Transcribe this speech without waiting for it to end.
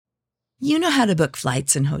You know how to book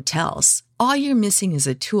flights and hotels. All you're missing is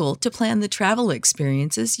a tool to plan the travel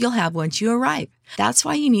experiences you'll have once you arrive. That's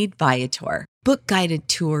why you need Viator. Book guided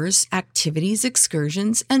tours, activities,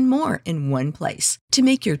 excursions, and more in one place to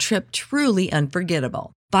make your trip truly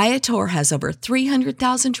unforgettable. Viator has over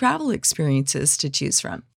 300,000 travel experiences to choose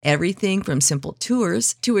from. Everything from simple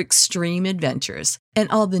tours to extreme adventures and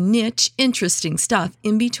all the niche, interesting stuff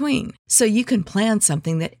in between. So you can plan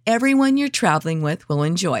something that everyone you're traveling with will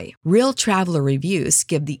enjoy. Real traveler reviews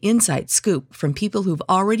give the inside scoop from people who've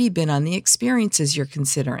already been on the experiences you're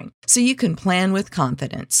considering. So you can plan with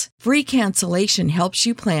confidence. Free cancellation helps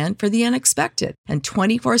you plan for the unexpected. And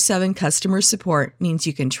 24/7 customer support means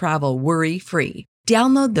you can travel worry-free.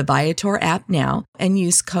 Download the Viator app now and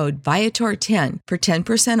use code Viator10 for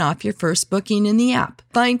 10% off your first booking in the app.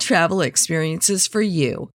 Find travel experiences for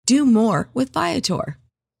you. Do more with Viator.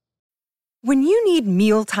 When you need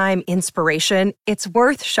mealtime inspiration, it's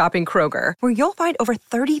worth shopping Kroger, where you'll find over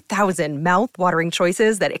 30,000 mouth-watering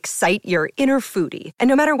choices that excite your inner foodie. And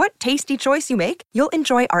no matter what tasty choice you make, you'll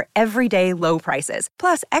enjoy our everyday low prices,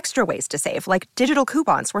 plus extra ways to save, like digital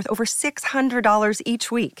coupons worth over $600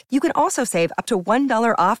 each week. You can also save up to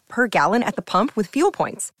 $1 off per gallon at the pump with fuel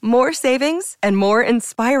points. More savings and more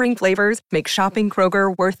inspiring flavors make shopping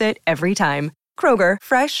Kroger worth it every time. Kroger,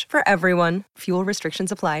 fresh for everyone. Fuel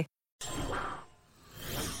restrictions apply.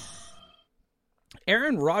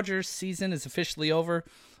 Aaron Rodgers' season is officially over,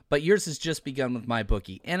 but yours has just begun with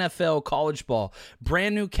MyBookie. NFL, college ball,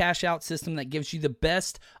 brand new cash out system that gives you the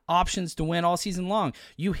best options to win all season long.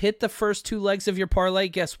 You hit the first two legs of your parlay,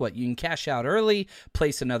 guess what? You can cash out early,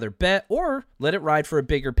 place another bet, or let it ride for a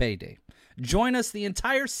bigger payday. Join us the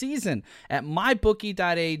entire season at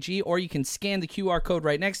mybookie.ag, or you can scan the QR code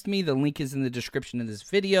right next to me. The link is in the description of this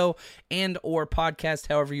video and or podcast,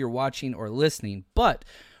 however you're watching or listening. But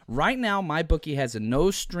right now, MyBookie has a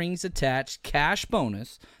no-strings-attached cash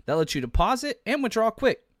bonus that lets you deposit and withdraw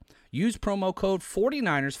quick. Use promo code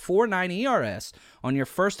 49ers, 49ERS, on your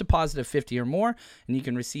first deposit of $50 or more, and you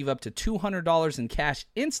can receive up to $200 in cash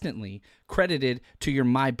instantly credited to your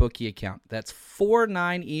MyBookie account. That's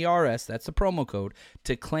 49ERS, that's the promo code,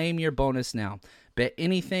 to claim your bonus now. Bet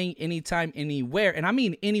anything, anytime, anywhere, and I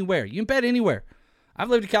mean anywhere. You can bet anywhere. I've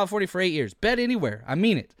lived in California for 8 years. Bet anywhere. I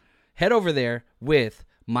mean it. Head over there with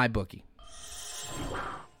MyBookie.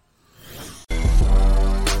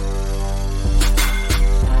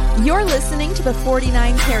 You're listening to the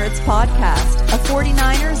 49 Carats Podcast, a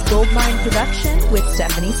 49ers Goldmine production with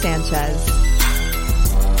Stephanie Sanchez.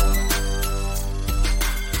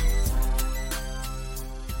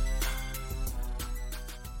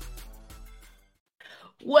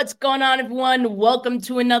 What's going on, everyone? Welcome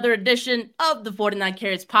to another edition of the 49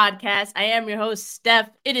 Carats Podcast. I am your host, Steph.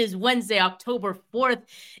 It is Wednesday, October 4th,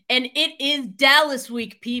 and it is Dallas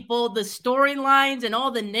week, people. The storylines and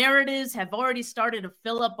all the narratives have already started to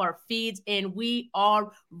fill up our feeds, and we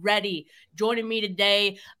are ready. Joining me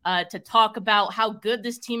today to talk about how good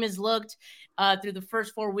this team has looked through the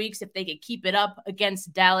first 4 weeks, if they could keep it up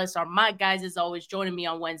against Dallas, are my guys, as always, joining me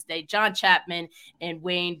on Wednesday, John Chapman and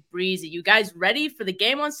Wayne Breeze. Are you guys ready for the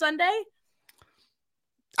game on Sunday?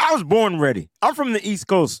 I was born ready. I'm from the East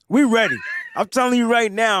Coast. We ready. I'm telling you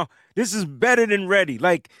right now, this is better than ready.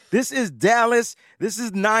 Like, this is Dallas. This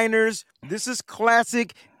is Niners. This is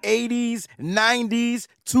classic 80s, 90s,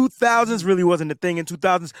 2000s. Really wasn't a thing in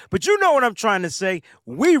 2000s. But you know what I'm trying to say.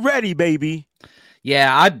 We ready, baby.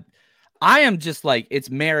 Yeah, I am just like, it's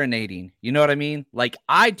marinating. You know what I mean? Like,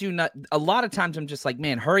 a lot of times I'm just like,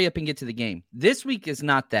 man, hurry up and get to the game. This week is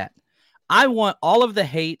not that. I want all of the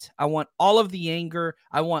hate. I want all of the anger.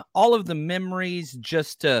 I want all of the memories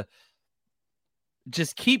just to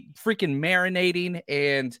keep freaking marinating.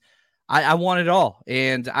 And I want it all.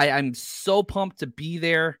 And I'm so pumped to be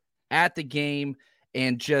there at the game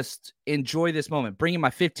and just enjoy this moment. Bringing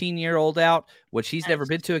my 15-year-old out, which he's never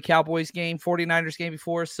been to a Cowboys game, 49ers game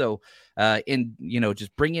before. So,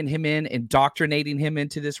 just bringing him in, indoctrinating him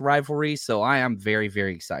into this rivalry. So I am very,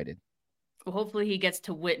 very excited. Well, hopefully he gets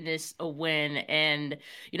to witness a win. And,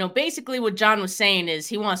 basically what John was saying is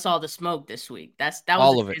he wants all the smoke this week. That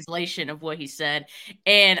was a translation of what he said.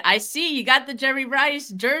 And I see you got the Jerry Rice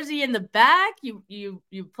jersey in the back. You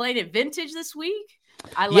played it vintage this week.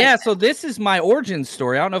 So this is my origin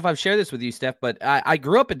story. I don't know if I've shared this with you, Steph, but I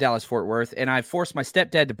grew up in Dallas-Fort Worth, and I forced my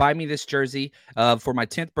stepdad to buy me this jersey for my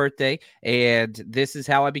 10th birthday, and this is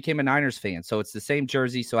how I became a Niners fan. So it's the same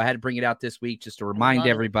jersey, so I had to bring it out this week just to remind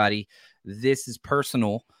everybody this is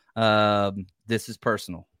personal. This is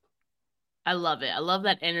personal. I love it. I love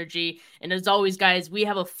that energy. And as always, guys, we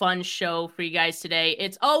have a fun show for you guys today.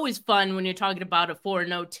 It's always fun when you're talking about a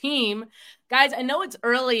 4-0 team. Guys, I know it's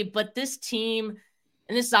early, but this team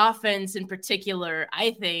and this offense in particular,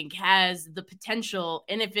 I think, has the potential,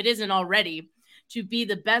 and if it isn't already, to be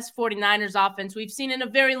the best 49ers offense we've seen in a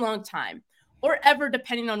very long time, or ever,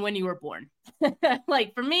 depending on when you were born.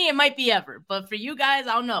 Like, for me, it might be ever, but for you guys,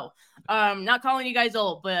 I don't know. Not calling you guys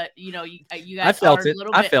old, but, you know, you guys I felt are it. a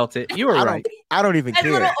little I bit. felt it. You were right. I don't even care.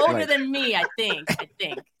 A little older than me, I think.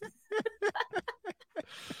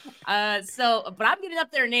 But I'm getting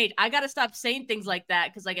up there in age. I got to stop saying things like that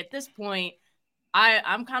because, like, at this point,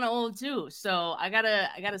 I'm kind of old too. So I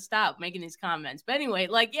gotta stop making these comments. But anyway,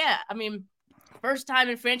 like, yeah, I mean, first time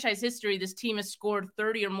in franchise history, this team has scored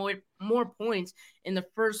 30 or more points in the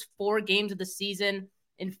first 4 games of the season.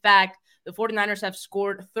 In fact, the 49ers have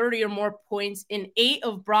scored 30 or more points in 8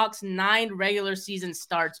 of Brock's 9 regular season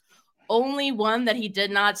starts. Only one that he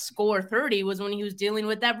did not score 30 was when he was dealing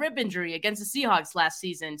with that rib injury against the Seahawks last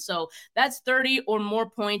season. So that's 30 or more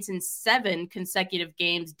points in 7 consecutive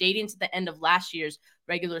games dating to the end of last year's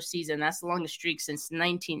regular season. That's the longest streak since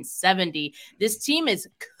 1970. This team is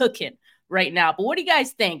cooking right now. But what do you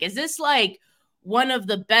guys think? Is this like one of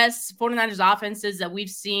the best 49ers offenses that we've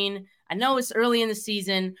seen? I know it's early in the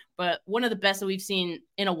season, but one of the best that we've seen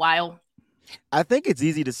in a while. I think it's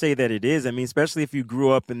easy to say that it is. I mean, especially if you grew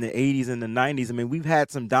up in the 80s and the 90s. I mean, we've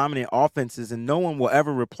had some dominant offenses, and no one will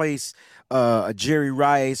ever replace a Jerry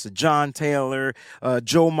Rice, a John Taylor,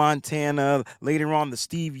 Joe Montana, later on the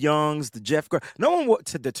Steve Youngs, the Jeff no one will,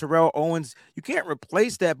 to the Terrell Owens. You can't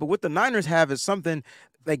replace that. But what the Niners have is something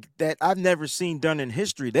like that I've never seen done in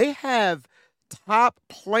history. They have top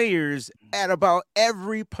players at about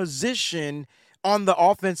every position on the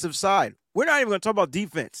offensive side. We're not even going to talk about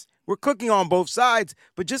defense. We're cooking on both sides,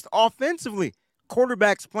 but just offensively,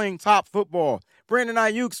 quarterbacks playing top football. Brandon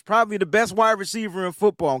Ayuk's probably the best wide receiver in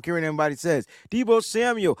football. I don't care what anybody says. Deebo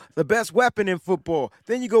Samuel, the best weapon in football.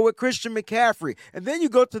 Then you go with Christian McCaffrey. And then you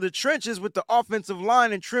go to the trenches with the offensive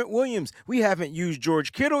line and Trent Williams. We haven't used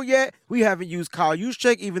George Kittle yet. We haven't used Kyle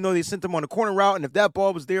Juszczyk, even though they sent him on a corner route. And if that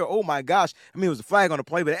ball was there, oh my gosh. I mean, it was a flag on the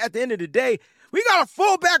play. But at the end of the day, we got a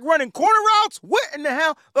fullback running corner routes? What in the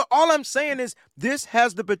hell? All I'm saying is this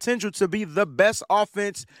has the potential to be the best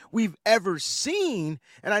offense we've ever seen.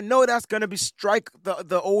 And I know that's going to strike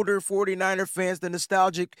the older 49er fans, the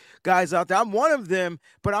nostalgic guys out there. I'm one of them,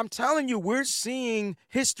 but I'm telling you, we're seeing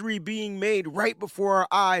history being made right before our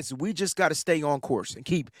eyes. We just got to stay on course and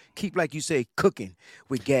keep, like you say, cooking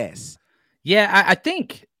with gas. Yeah, I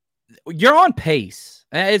think you're on pace.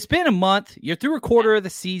 It's been a month. You're through a quarter of the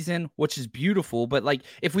season, which is beautiful. But, like,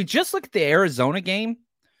 if we just look at the Arizona game,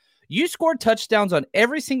 you scored touchdowns on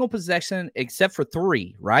every single possession except for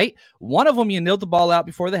 3, right? One of them, you nailed the ball out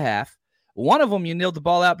before the half. One of them, you nailed the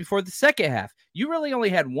ball out before the second half. You really only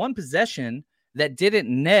had one possession that didn't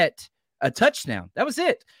net a touchdown. That was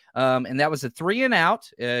it. And that was a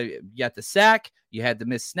 3-and-out. You got the sack. You had the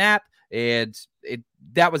missed snap. And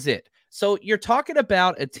that was it. So you're talking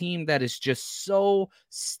about a team that is just so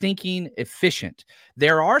stinking efficient.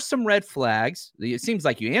 There are some red flags. It seems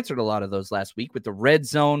like you answered a lot of those last week with the red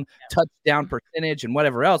zone touchdown percentage and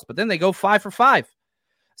whatever else, but then they go 5 for 5.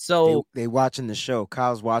 So they watching the show.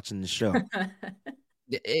 Kyle's watching the show.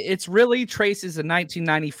 It's really traces of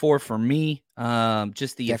 1994 for me.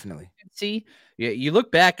 Just the definitely. See, you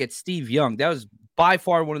look back at Steve Young. That was by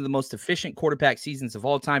far one of the most efficient quarterback seasons of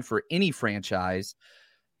all time for any franchise.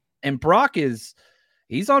 And Brock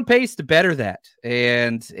he's on pace to better that.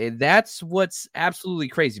 And that's what's absolutely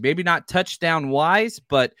crazy. Maybe not touchdown wise,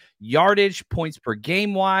 but yardage, points per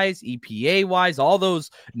game wise, EPA wise, all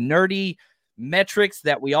those nerdy metrics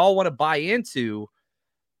that we all want to buy into.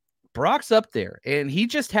 Brock's up there, and he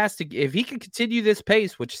just has to, if he can continue this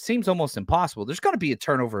pace, which seems almost impossible, there's going to be a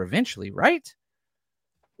turnover eventually, right?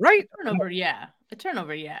 Right? A turnover,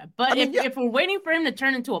 yeah. But if we're waiting for him to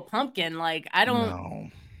turn into a pumpkin, like, I don't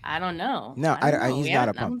know. No, he's not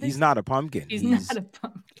a pumpkin. He's not a pumpkin. He's not a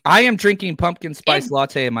pumpkin. I am drinking pumpkin spice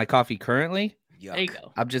latte in my coffee currently. Yuck. There you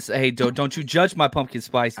go. I'm just, hey, don't you judge my pumpkin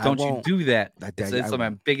spice. Don't you do that. It's my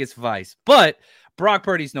biggest vice. But Brock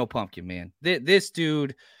Purdy's no pumpkin, man. This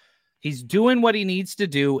dude, he's doing what he needs to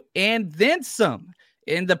do and then some.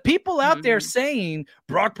 And the people out there saying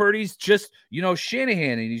Brock Purdy's just,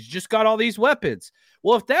 Shanahan, and he's just got all these weapons.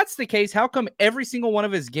 Well, if that's the case, how come every single one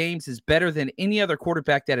of his games is better than any other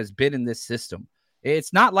quarterback that has been in this system?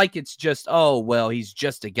 It's not like it's just, he's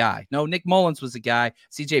just a guy. No, Nick Mullins was a guy.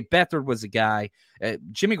 C.J. Beathard was a guy.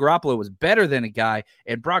 Jimmy Garoppolo was better than a guy.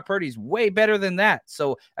 And Brock Purdy's way better than that.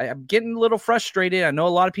 So I'm getting a little frustrated. I know a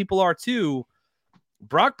lot of people are too.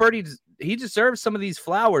 Brock Purdy he deserves some of these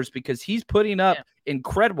flowers because he's putting up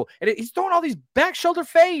incredible. And he's throwing all these back shoulder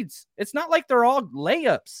fades. It's not like they're all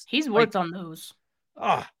layups. He's worked on those.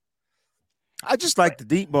 I just like the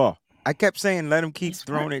deep ball. I kept saying, let him keep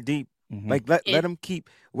throwing it deep. Like, let him keep.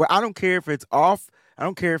 Well, I don't care if it's off. I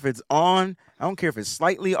don't care if it's on. I don't care if it's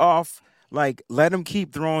slightly off. Like, let him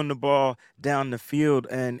keep throwing the ball down the field.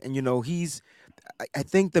 And you know, I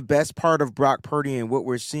think the best part of Brock Purdy and what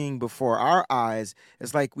we're seeing before our eyes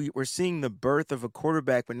is like we're seeing the birth of a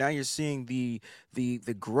quarterback, but now you're seeing the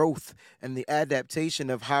growth and the adaptation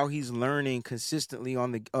of how he's learning consistently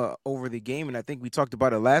on the over the game. And I think we talked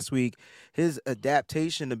about it last week, his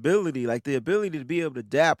adaptation ability, like the ability to be able to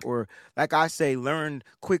adapt, or like I say, learn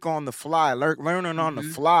quick on the fly, learning on the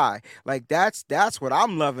fly. Like that's what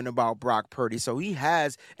I'm loving about Brock Purdy. So he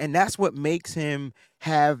has, and that's what makes him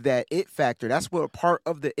have that it factor. That's what a part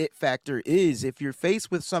of the it factor is. If you're faced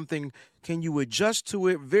with something, can you adjust to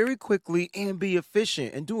it very quickly and be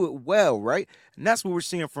efficient and do it well, right? And that's what we're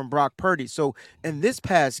seeing from Brock Purdy. So in this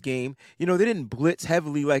past game, you know, they didn't blitz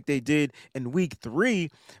heavily like they did in week 3,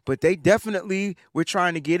 but they definitely were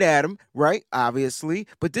trying to get at him, right? Obviously.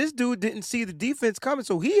 But this dude didn't see the defense coming,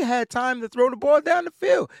 so he had time to throw the ball down the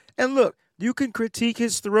field. And look, you can critique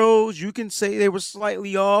his throws. You can say they were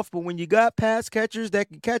slightly off, but when you got pass catchers that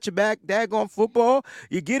can catch a back daggone football,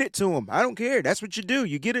 you get it to them. I don't care. That's what you do.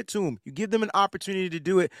 You get it to them. You give them an opportunity to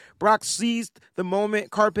do it. Brock seized the moment,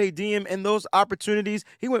 carpe diem, and those opportunities.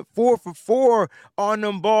 He went 4 for 4 on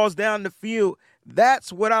them balls down the field.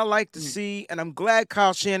 That's what I like to see, and I'm glad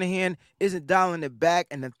Kyle Shanahan isn't dialing it back.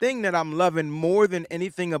 And the thing that I'm loving more than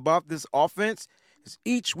anything about this offense is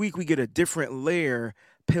each week we get a different layer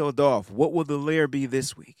peeled off. What will the layer be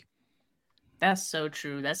this week? That's so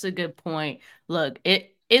true. That's a good point. Look,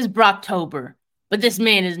 it is Brocktober, but this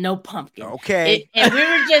man is no pumpkin. Okay. And we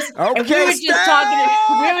were just, okay, we were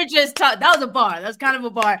just talking. That was a bar. That was kind of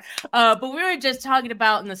a bar. But we were just talking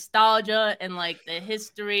about nostalgia and like the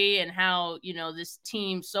history and how, you know, this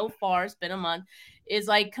team so far, it's been a month, is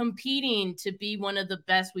like competing to be one of the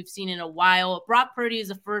best we've seen in a while. Brock Purdy is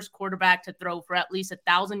the first quarterback to throw for at least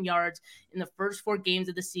 1,000 yards in the first 4 games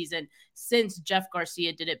of the season since Jeff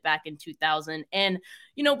Garcia did it back in 2000. And,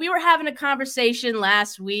 you know, we were having a conversation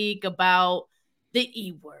last week about the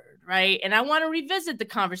E word, right? And I want to revisit the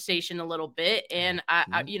conversation a little bit. And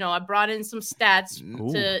I brought in some stats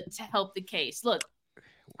to help the case. Look,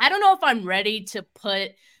 I don't know if I'm ready to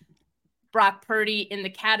put Brock Purdy in the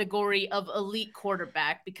category of elite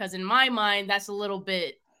quarterback, because in my mind, that's a little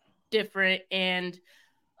bit different. And,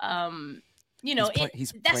 you know,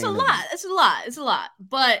 that's a lot. It's a lot.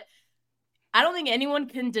 But I don't think anyone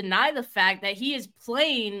can deny the fact that he is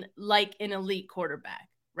playing like an elite quarterback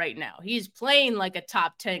right now. He's playing like a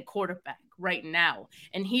top 10 quarterback right now.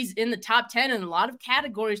 And he's in the top 10 in a lot of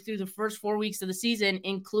categories through the first 4 weeks of the season,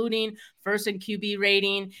 including first in QB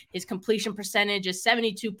rating. His completion percentage is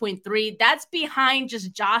 72.3. That's behind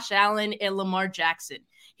just Josh Allen and Lamar Jackson.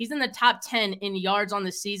 He's in the top 10 in yards on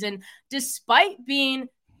the season, despite being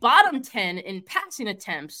bottom 10 in passing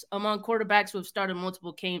attempts among quarterbacks who have started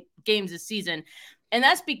multiple games this season. And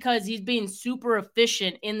that's because he's being super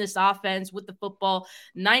efficient in this offense with the football.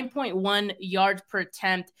 9.1 yards per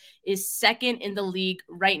attempt is second in the league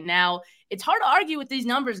right now. It's hard to argue with these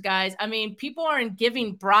numbers, guys. I mean, people aren't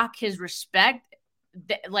giving Brock his respect.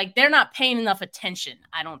 Like, they're not paying enough attention,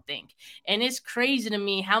 I don't think. And it's crazy to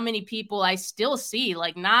me how many people I still see,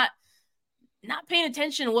 like, not paying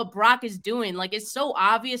attention to what Brock is doing. Like, it's so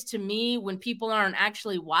obvious to me when people aren't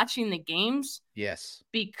actually watching the games. Yes.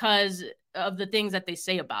 Because of the things that they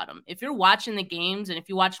say about him. If you're watching the games and if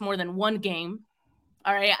you watch more than one game,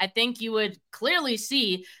 all right, I think you would clearly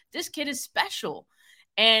see this kid is special.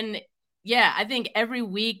 And yeah, I think every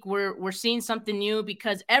week we're seeing something new,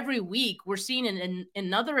 because every week we're seeing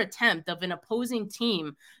another attempt of an opposing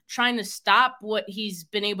team trying to stop what he's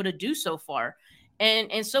been able to do so far.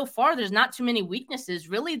 And so far, there's not too many weaknesses.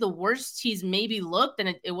 Really, the worst he's maybe looked,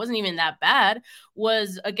 and it wasn't even that bad,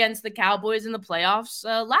 was against the Cowboys in the playoffs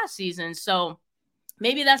last season. So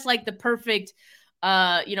maybe that's like the perfect,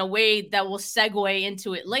 way that we'll segue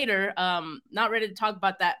into it later. Not ready to talk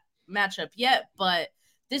about that matchup yet, but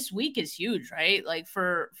this week is huge, right? Like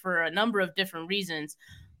for a number of different reasons.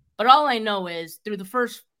 But all I know is through the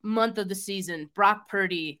first month of the season, Brock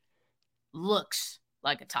Purdy looks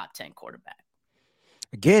like a top 10 quarterback.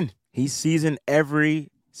 Again, he's seizing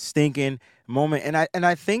every stinking moment. And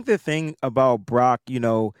I think the thing about Brock, you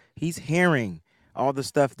know, he's hearing all the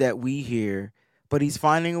stuff that we hear, but he's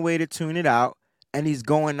finding a way to tune it out, and he's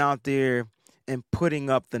going out there and putting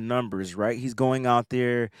up the numbers, right? He's going out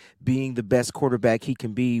there being the best quarterback he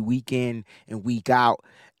can be week in and week out.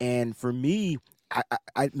 And for me,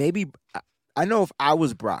 I know if I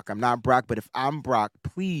was Brock, I'm not Brock, but if I'm Brock,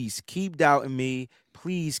 please keep doubting me.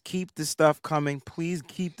 Please keep the stuff coming. Please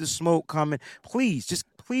keep the smoke coming. Please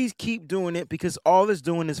keep doing it, because all it's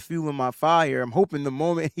doing is fueling my fire. I'm hoping the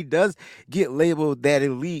moment he does get labeled that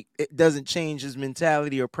elite, it doesn't change his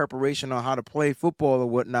mentality or preparation on how to play football or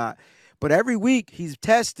whatnot. But every week he's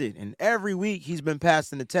tested, and every week he's been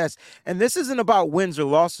passing the test. And this isn't about wins or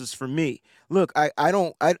losses for me. Look,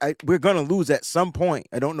 we're going to lose at some point.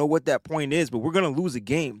 I don't know what that point is, but we're going to lose a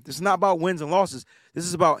game. This is not about wins and losses. This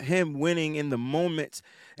is about him winning in the moments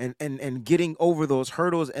and getting over those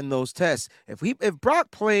hurdles and those tests. If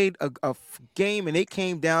Brock played a game and it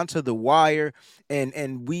came down to the wire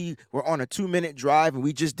and we were on a 2-minute drive and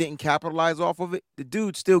we just didn't capitalize off of it, the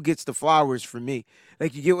dude still gets the flowers for me.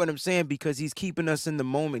 Like, you get what I'm saying? Because he's keeping us in the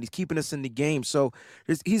moment. He's keeping us in the game. So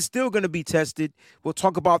he's still going to be tested. We'll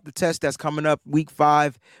talk about the test that's coming up week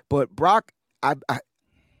 5. But Brock,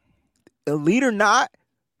 elite or not,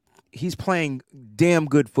 he's playing damn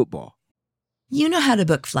good football. You know how to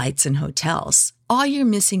book flights and hotels. All you're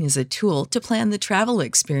missing is a tool to plan the travel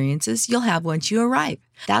experiences you'll have once you arrive.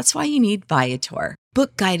 That's why you need Viator.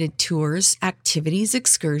 Book guided tours, activities,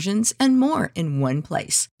 excursions, and more in one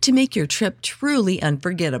place to make your trip truly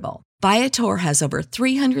unforgettable. Viator has over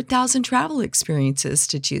 300,000 travel experiences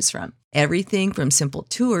to choose from. Everything from simple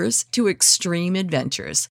tours to extreme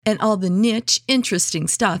adventures and all the niche, interesting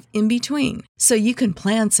stuff in between. So you can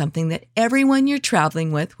plan something that everyone you're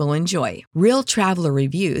traveling with will enjoy. Real traveler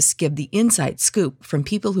reviews give the inside scoop from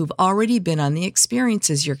people who've already been on the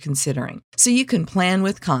experiences you're considering. So you can plan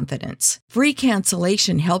with confidence. Free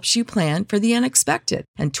cancellation helps you plan for the unexpected.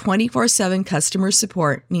 And 24/7 customer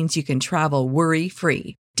support means you can travel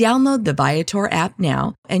worry-free. Download the Viator app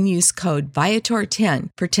now and use code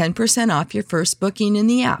Viator10 for 10% off your first booking in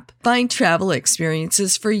the app. Find travel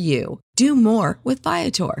experiences for you. Do more with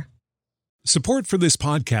Viator. Support for this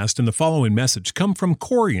podcast and the following message come from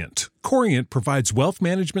Corient. Corient provides wealth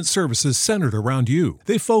management services centered around you.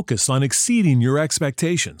 They focus on exceeding your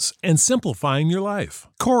expectations and simplifying your life.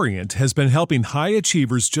 Corient has been helping high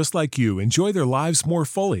achievers just like you enjoy their lives more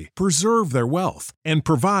fully, preserve their wealth, and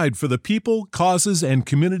provide for the people, causes, and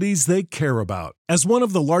communities they care about. As one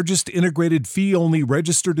of the largest integrated fee-only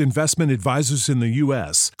registered investment advisors in the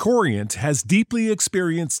U.S., Corient has deeply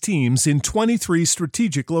experienced teams in 23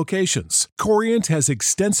 strategic locations. Corient has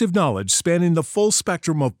extensive knowledge spanning the full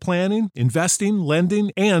spectrum of planning, investing,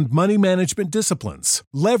 lending, and money management disciplines.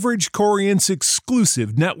 Leverage Corient's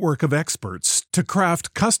exclusive network of experts to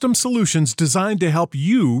craft custom solutions designed to help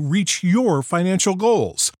you reach your financial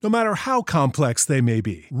goals, no matter how complex they may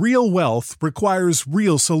be. Real wealth requires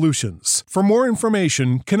real solutions. For more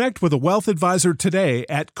information, connect with a wealth advisor today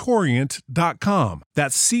at Corient.com.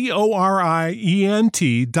 That's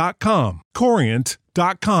Corient.com.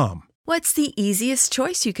 Corient.com. What's the easiest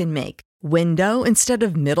choice you can make? Window instead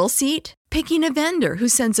of middle seat? Picking a vendor who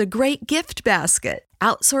sends a great gift basket?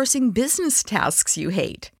 Outsourcing business tasks you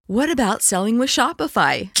hate? What about selling with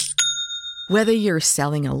Shopify? Whether you're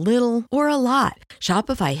selling a little or a lot,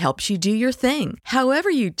 Shopify helps you do your thing, however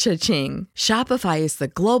you cha-ching. Shopify is the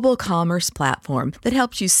global commerce platform that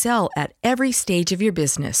helps you sell at every stage of your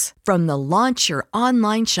business. From the launch your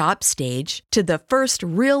online shop stage to the first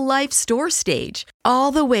real-life store stage,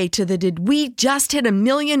 all the way to the did we just hit 1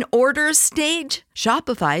 million orders stage.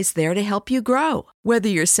 Shopify's there to help you grow. Whether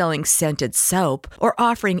you're selling scented soap or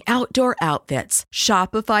offering outdoor outfits,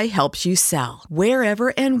 Shopify helps you sell.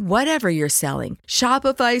 Wherever and whatever you're selling,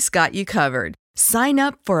 Shopify's got you covered. Sign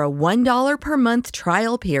up for a $1 per month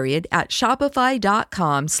trial period at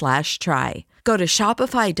shopify.com/try. Go to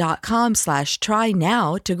shopify.com/try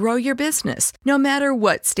now to grow your business, no matter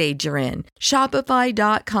what stage you're in.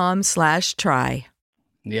 Shopify.com/try.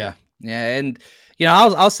 Yeah. And,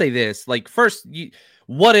 I'll say this, like, first,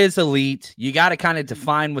 what is elite? You got to kind of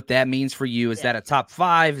define what that means for you. Is that a top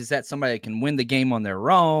 5? Is that somebody that can win the game on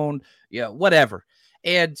their own? Yeah, whatever.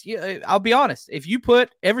 And I'll be honest, if you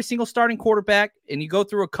put every single starting quarterback and you go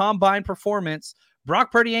through a combine performance,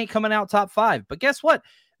 Brock Purdy ain't coming out top 5. But guess what?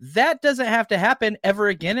 That doesn't have to happen ever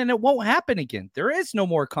again, and it won't happen again. There is no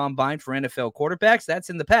more combine for NFL quarterbacks.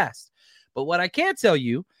 That's in the past. But what I can tell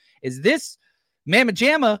you is this Mamma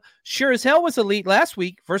Jamma sure as hell was elite last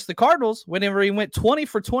week versus the Cardinals whenever he went 20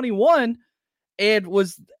 for 21 and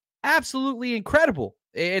was absolutely incredible.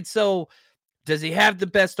 And so does he have the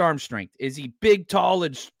best arm strength? Is he big, tall,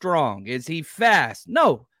 and strong? Is he fast?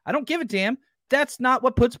 No, I don't give a damn. That's not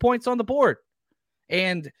what puts points on the board.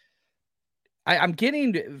 And I'm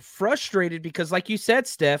getting frustrated because, like you said,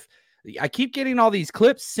 Steph, I keep getting all these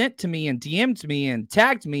clips sent to me and DM'd me and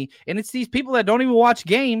tagged me, and it's these people that don't even watch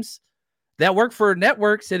games that work for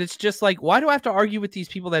networks, and it's just like, why do I have to argue with these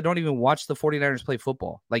people that don't even watch the 49ers play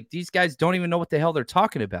football? Like, these guys don't even know what the hell they're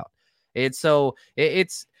talking about. And so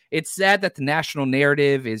it's sad that the national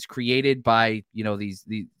narrative is created by, these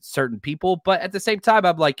certain people, but at the same time,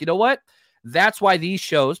 I'm like, you know what? That's why these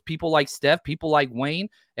shows, people like Steph, people like Wayne,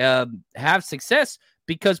 have success,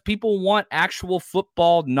 because people want actual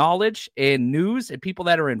football knowledge and news and people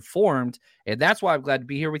that are informed. And that's why I'm glad to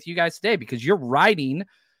be here with you guys today, because you're writing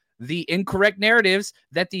the incorrect narratives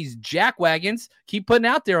that these jackwagons keep putting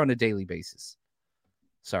out there on a daily basis.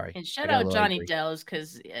 Sorry. And shout out Johnny Dells,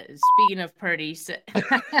 because speaking of Purdy, it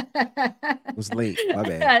was late. My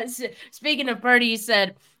bad. Speaking of Purdy, he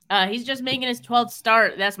said he's just making his 12th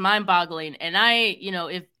start. That's mind-boggling. And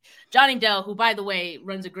if Johnny Dell, who, by the way,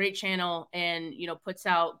 runs a great channel and, puts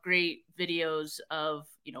out great videos of,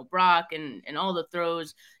 Brock and all the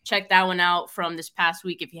throws, check that one out from this past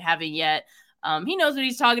week if you haven't yet. He knows what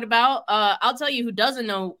he's talking about. I'll tell you who doesn't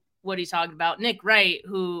know what he's talking about. Nick Wright,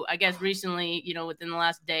 who I guess recently, within the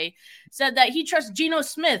last day, said that he trusts Geno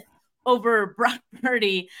Smith over Brock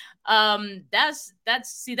Purdy. This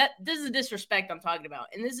is the disrespect I'm talking about.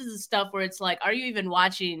 And this is the stuff where it's like, are you even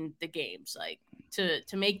watching the games? Like, to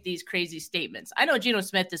make these crazy statements. I know Geno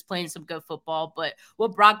Smith is playing some good football, but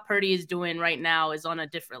what Brock Purdy is doing right now is on a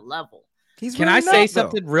different level. Can I say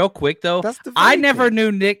something real quick, though? I never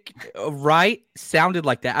knew Nick Wright sounded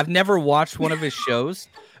like that. I've never watched one of his shows,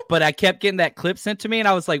 but I kept getting that clip sent to me, and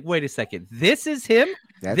I was like, wait a second. This is him?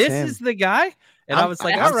 This is the guy? And I was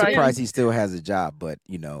like, I'm surprised he still has a job, but,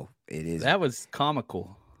 it is. That was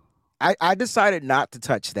comical. I decided not to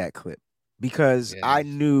touch that clip because I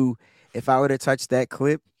knew if I would have touched that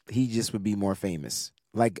clip, he just would be more famous.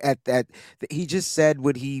 Like, he just said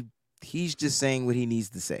he's just saying what he needs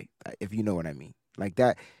to say, if you know what I mean. Like,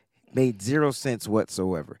 that made zero sense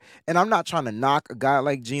whatsoever. And I'm not trying to knock a guy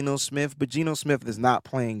like Geno Smith, but Geno Smith is not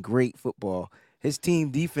playing great football. His team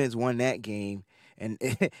defense won that game. And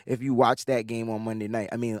if you watch that game on Monday night,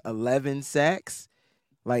 11 sacks,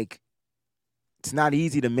 like, it's not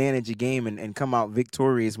easy to manage a game and come out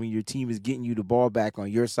victorious when your team is getting you the ball back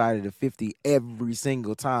on your side of the 50 every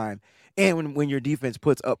single time. And when your defense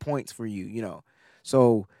puts up points for you,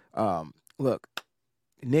 So, look,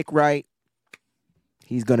 Nick Wright,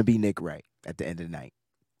 he's going to be Nick Wright at the end of the night.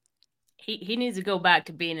 He needs to go back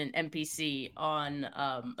to being an NPC on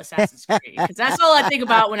Assassin's Creed, because that's all I think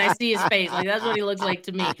about when I see his face. Like, that's what he looks like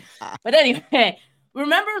to me. But anyway,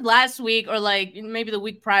 remember last week, or like maybe the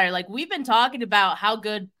week prior, like, we've been talking about how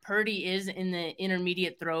good Purdy is in the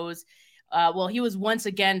intermediate throws. Well, he was once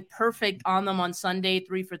again perfect on them on Sunday,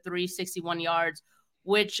 3 for 3, 61 yards,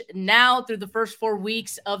 which now through the first 4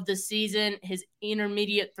 weeks of the season, his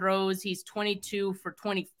intermediate throws, he's 22 for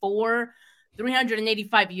 24,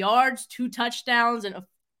 385 yards, 2 touchdowns, and a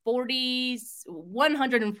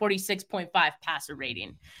 146.5 passer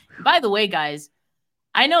rating. By the way, guys,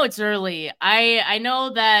 I know it's early. I know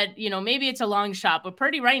that, maybe it's a long shot, but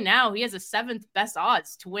Purdy right now, he has the 7th best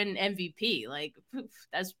odds to win MVP. Like,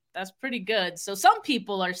 that's pretty good. So some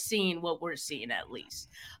people are seeing what we're seeing, at least.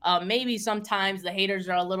 Maybe sometimes the haters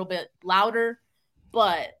are a little bit louder,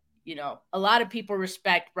 but, a lot of people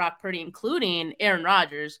respect Brock Purdy, including Aaron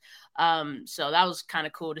Rodgers. So that was kind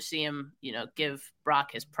of cool to see him, give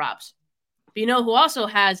Brock his props. But who also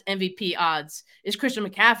has MVP odds is Christian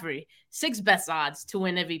McCaffrey, 6th best odds to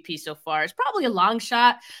win MVP so far. It's probably a long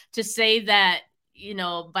shot to say that,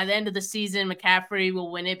 by the end of the season, McCaffrey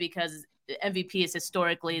will win it, because MVP is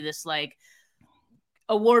historically this like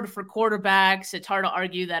award for quarterbacks. It's hard to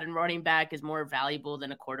argue that a running back is more valuable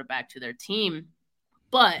than a quarterback to their team.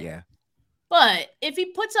 But if he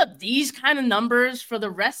puts up these kind of numbers for the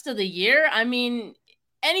rest of the year, anything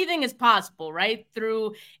is possible, right?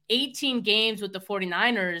 Through 18 games with the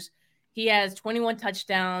 49ers, he has 21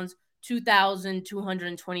 touchdowns,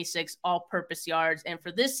 2,226 all-purpose yards. And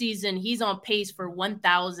for this season, he's on pace for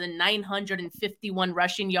 1,951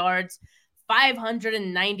 rushing yards,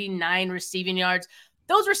 599 receiving yards.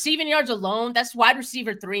 Those receiving yards alone, that's wide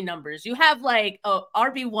receiver 3 numbers. You have like a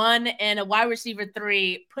RB1 and a wide receiver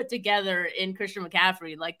 3 put together in Christian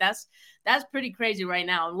McCaffrey. Like, that's pretty crazy right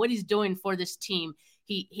now. And what he's doing for this team,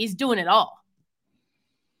 he's doing it all.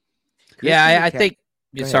 I think.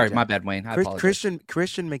 Sorry, my bad, Wayne. I apologize.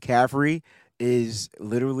 Christian McCaffrey is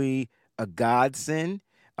literally a godsend.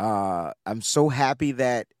 I'm so happy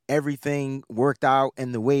that everything worked out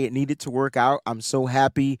in the way it needed to work out. I'm so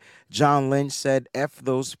happy John Lynch said F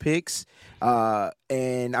those picks.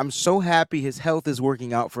 And I'm so happy his health is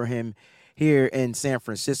working out for him. here in San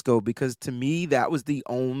Francisco, because to me, that was the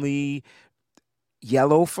only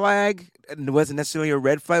yellow flag. It wasn't necessarily a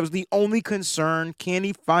red flag. It was the only concern. Can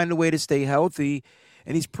he find a way to stay healthy?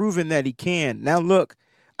 And he's proven that he can. Now, look,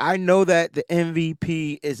 I know that the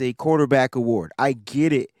MVP is a quarterback award. I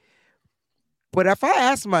get it. But if I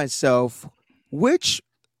ask myself,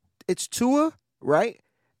 it's Tua, right?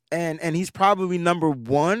 And he's probably number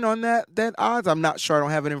one on that odds. I'm not sure. I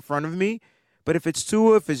don't have it in front of me. But if it's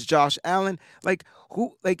Tua, if it's Josh Allen, and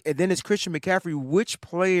then it's Christian McCaffrey, which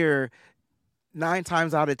player 9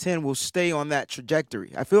 times out of 10 will stay on that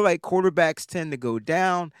trajectory? I feel like quarterbacks tend to go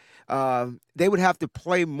down. They would have to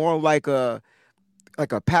play more like a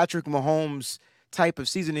Patrick Mahomes type of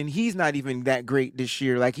season, and he's not even that great this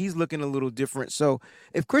year. Like, he's looking a little different. So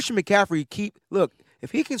if Christian McCaffrey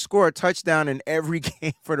if he can score a touchdown in every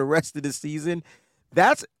game for the rest of the season,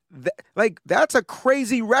 that's a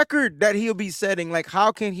crazy record that he'll be setting. Like,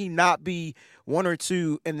 how can he not be 1 or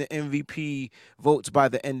 2 in the MVP votes by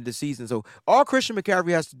the end of the season? So all Christian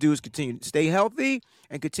McCaffrey has to do is continue to stay healthy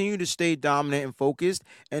and continue to stay dominant and focused,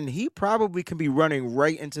 and he probably can be running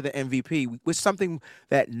right into the MVP, with something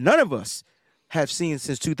that none of us have seen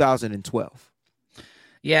since 2012.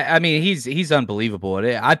 Yeah, I mean, he's unbelievable.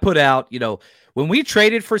 I put out, when we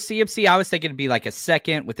traded for CMC, I was thinking it'd be like a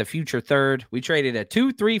second with a future third. We traded a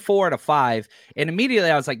 2, 3, 4, and a 5. And immediately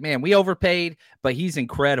I was like, man, we overpaid, but he's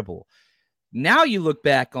incredible. Now you look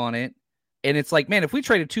back on it, and it's like, man, if we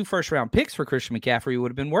traded 2 first-round picks for Christian McCaffrey, it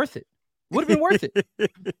would have been worth it. Would have been worth it.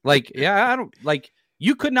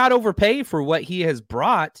 You could not overpay for what he has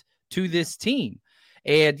brought to this team.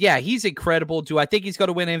 And yeah, he's incredible. Do I think he's going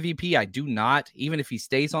to win MVP? I do not. Even if he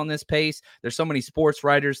stays on this pace, there's so many sports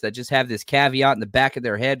writers that just have this caveat in the back of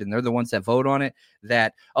their head, and they're the ones that vote on it,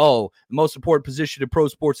 that, the most important position in pro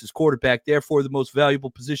sports is quarterback. Therefore, the most valuable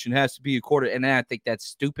position has to be a quarter. And I think that's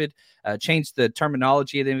stupid. Change the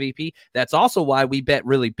terminology of the MVP. That's also why we bet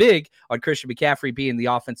really big on Christian McCaffrey being the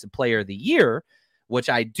offensive player of the year, which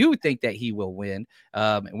I do think that he will win.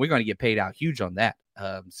 And we're going to get paid out huge on that.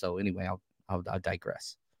 So anyway, I'll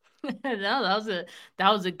digress. No,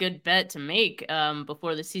 that was a good bet to make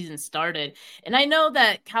before the season started. And I know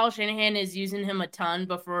that Kyle Shanahan is using him a ton,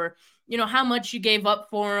 but for how much you gave up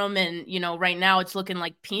for him, and right now it's looking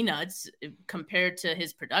like peanuts compared to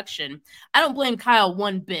his production. I don't blame Kyle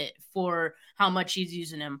one bit for how much he's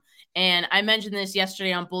using him. And I mentioned this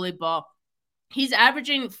yesterday on Bully Ball. He's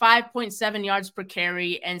averaging 5.7 yards per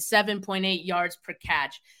carry and 7.8 yards per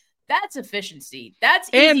catch. That's efficiency. That's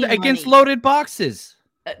easy and against money. Loaded boxes.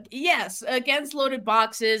 Yes, against loaded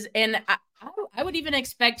boxes. And I would even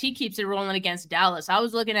expect he keeps it rolling against Dallas. I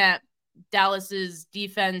was looking at Dallas's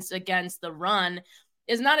defense against the run.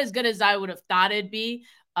 Is not as good as I would have thought it'd be.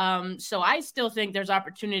 So I still think there's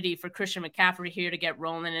opportunity for Christian McCaffrey here to get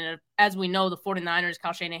rolling. And as we know, the 49ers,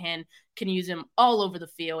 Kyle Shanahan can use him all over the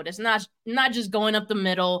field. It's not just going up the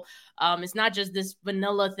middle. It's not just this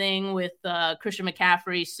vanilla thing with Christian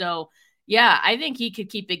McCaffrey. So, yeah, I think he could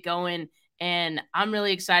keep it going. And I'm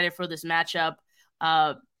really excited for this matchup.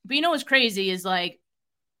 But what's crazy is, like,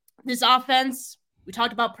 this offense, we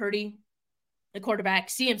talked about Purdy, the quarterback,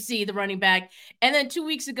 CMC, the running back. And then 2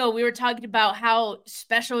 weeks ago, we were talking about how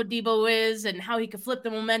special Debo is and how he could flip the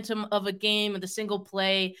momentum of a game with a single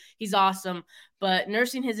play. He's awesome. But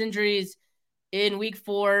nursing his injuries in week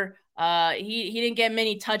 4, he didn't get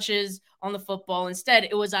many touches on the football. Instead,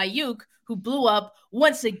 it was Ayuk who blew up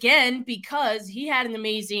once again because he had an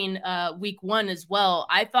amazing week 1 as well.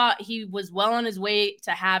 I thought he was well on his way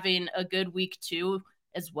to having a good week 2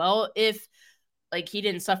 as well, if he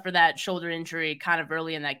didn't suffer that shoulder injury kind of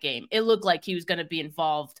early in that game. It looked like he was going to be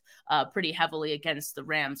involved pretty heavily against the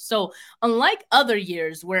Rams. So unlike other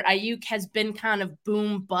years where Ayuk has been kind of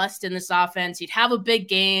boom bust in this offense, he'd have a big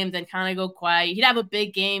game, then kind of go quiet. He'd have a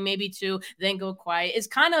big game, maybe 2, then go quiet. It's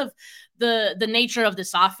kind of the nature of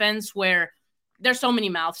this offense where there's so many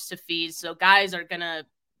mouths to feed. So guys are going to,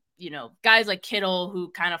 guys like Kittle who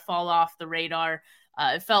kind of fall off the radar.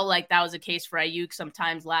 It felt like that was the case for Ayuk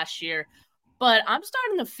sometimes last year. But I'm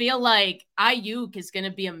starting to feel like Ayuk is going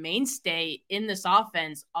to be a mainstay in this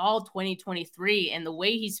offense all 2023. And the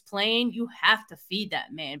way he's playing, you have to feed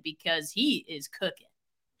that man because he is cooking.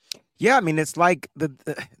 Yeah, I mean, it's like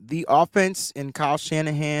the offense in Kyle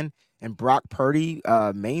Shanahan and Brock Purdy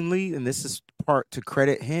mainly, and this is part to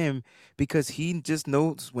credit him because he just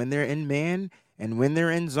knows when they're in man and when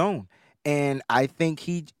they're in zone. And I think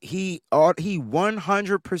he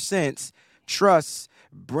 100% trusts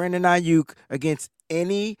Brandon Ayuk against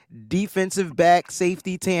any defensive back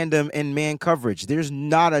safety tandem in man coverage. There's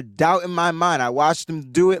not a doubt in my mind. I watched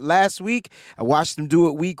him do it last week. I watched him do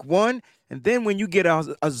it week 1. And then when you get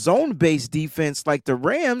a zone-based defense like the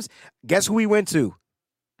Rams, guess who we went to?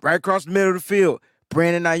 Right across the middle of the field,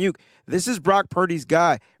 Brandon Ayuk. This is Brock Purdy's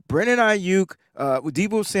guy. Brandon Ayuk,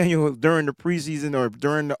 Deebo Samuel during the preseason or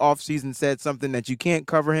during the offseason said something that you can't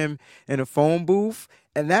cover him in a phone booth.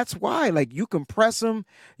 And that's why, like, you can press him,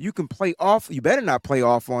 you can play off. You better not play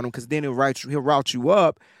off on him because then he'll route you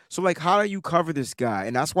up. So, like, how do you cover this guy?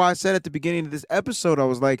 And that's why I said at the beginning of this episode, I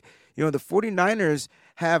was like, the 49ers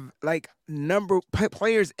have, like,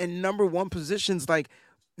 players in number one positions. Like,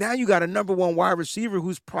 now you got a number one wide receiver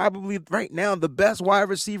who's probably right now the best wide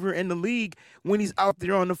receiver in the league when he's out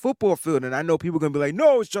there on the football field. And I know people are going to be like,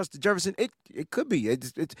 no, it's Justin Jefferson. It could be.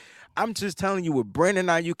 I'm just telling you what Brandon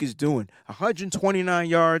Ayuk is doing. 129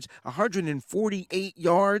 yards, 148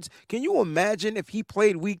 yards. Can you imagine if he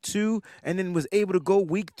played week 2 and then was able to go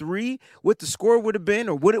week 3, what the score would have been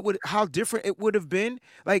or how different it would have been?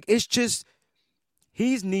 Like, it's just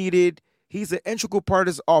he's needed. He's an integral part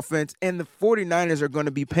of this offense, and the 49ers are going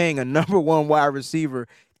to be paying a number one wide receiver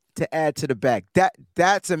to add to the back.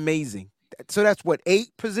 That's amazing. So that's 8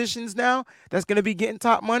 positions now that's going to be getting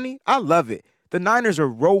top money? I love it. The Niners are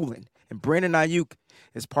rolling, and Brandon Ayuk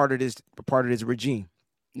is part of this regime.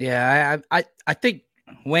 Yeah, I think,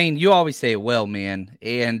 Wayne, you always say it well, man.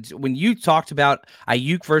 And when you talked about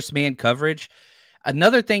Ayuk versus man coverage,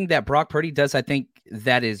 another thing that Brock Purdy does, I think,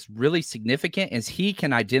 that is really significant is he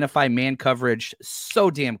can identify man coverage so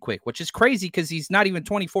damn quick, which is crazy because he's not even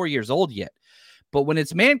 24 years old yet. But when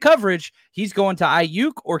it's man coverage, he's going to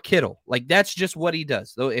Ayuk or Kittle. Like, that's just what he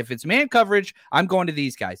does. So if it's man coverage, I'm going to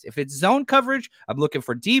these guys. If it's zone coverage, I'm looking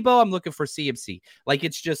for Debo. I'm looking for CMC. Like,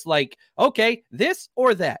 it's just like, okay, this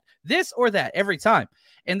or that every time.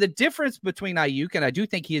 And the difference between Ayuk, and I do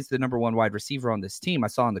think he is the number one wide receiver on this team, I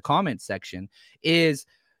saw in the comment section, is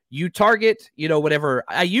you target, whatever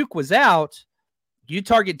Ayuk was out, you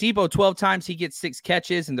target Debo 12 times, he gets 6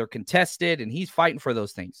 catches, and they're contested, and he's fighting for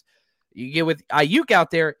those things. You get with Ayuk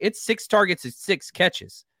out there, it's 6 targets and 6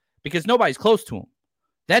 catches because nobody's close to him.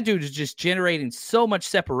 That dude is just generating so much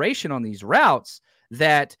separation on these routes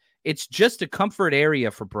that it's just a comfort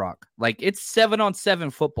area for Brock. Like, it's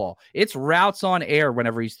 7-on-7 football. It's routes on air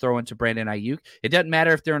whenever he's throwing to Brandon Ayuk. It doesn't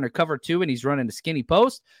matter if they're in a cover 2 and he's running a skinny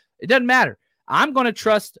post. It doesn't matter. I'm going to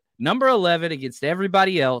trust number 11 against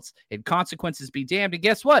everybody else, and consequences be damned. And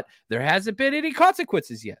guess what? There hasn't been any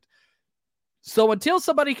consequences yet. So until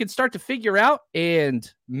somebody can start to figure out and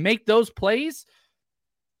make those plays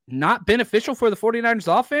not beneficial for the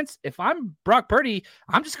 49ers offense, if I'm Brock Purdy,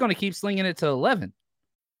 I'm just going to keep slinging it to 11.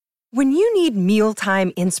 When you need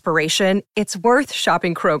mealtime inspiration, it's worth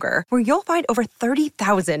shopping Kroger, where you'll find over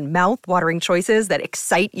 30,000 mouth-watering choices that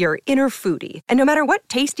excite your inner foodie. And no matter what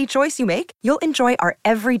tasty choice you make, you'll enjoy our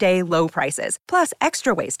everyday low prices, plus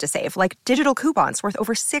extra ways to save, like digital coupons worth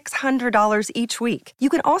over $600 each week. You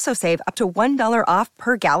can also save up to $1 off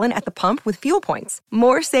per gallon at the pump with fuel points.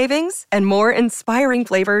 More savings and more inspiring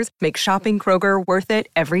flavors make shopping Kroger worth it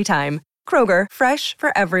every time. Kroger, fresh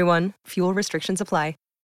for everyone. Fuel restrictions apply.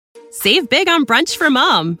 Save big on brunch for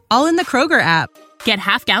mom, all in the Kroger app. Get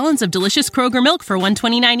half gallons of delicious Kroger milk for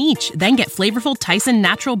 $1.29 each. Then get flavorful Tyson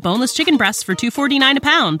natural boneless chicken breasts for $2.49 a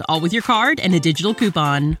pound, all with your card and a digital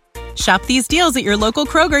coupon. Shop these deals at your local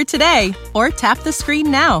Kroger today, or tap the screen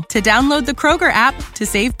now to download the Kroger app to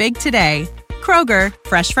save big today. Kroger,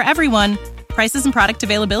 fresh for everyone. Prices and product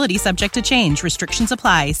availability subject to change. Restrictions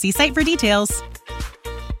apply. See site for details.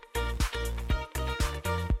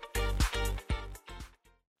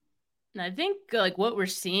 And I think what we're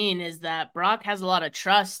seeing is that Brock has a lot of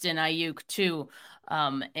trust in Ayuk too.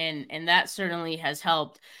 And that certainly has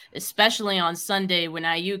helped, especially on Sunday when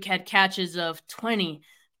Ayuk had catches of 20,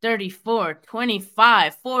 34,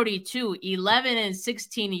 25, 42, 11, and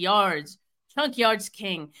 16 yards. Chunk yards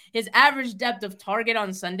king. His average depth of target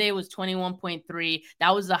on Sunday was 21.3.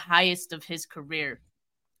 That was the highest of his career.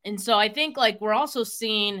 And so I think we're also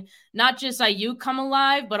seeing not just Ayuk come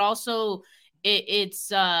alive, but also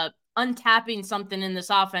it's untapping something in this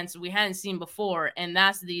offense we hadn't seen before, and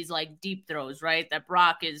that's these deep throws, right? That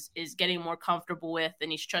Brock is getting more comfortable with, and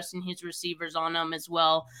he's trusting his receivers on them as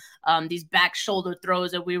well. These back shoulder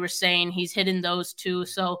throws that we were saying, he's hitting those too.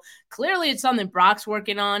 So clearly it's something Brock's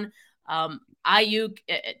working on. Ayuk,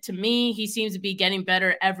 to me, he seems to be getting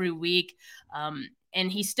better every week. And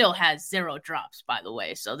he still has 0 drops, by the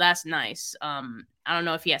way. So that's nice. I don't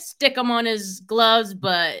know if he has stickum on his gloves,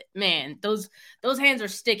 but man, those hands are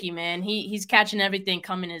sticky, man. He's catching everything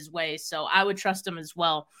coming his way. So I would trust him as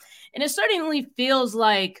well. And it certainly feels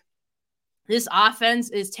like this offense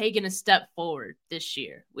is taking a step forward this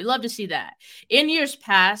year. We love to see that. In years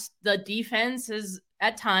past, the defense has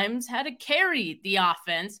at times had to carry the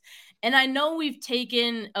offense. And I know we've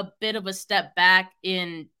taken a bit of a step back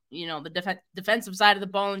in, the defensive side of the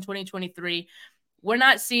ball in 2023. We're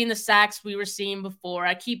not seeing the sacks we were seeing before.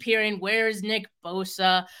 I keep hearing, where is Nick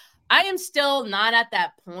Bosa? I am still not at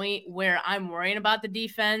that point where I'm worrying about the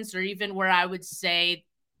defense, or even where I would say,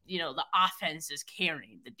 the offense is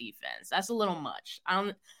carrying the defense. That's a little much.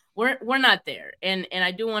 We're not there. And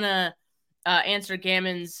I do want to answer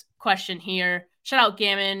Gammon's question here. Shout out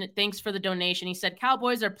Gammon. Thanks for the donation. He said,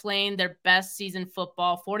 Cowboys are playing their best season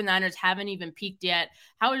football. 49ers haven't even peaked yet.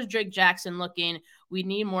 How is Drake Jackson looking? We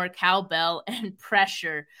need more cowbell and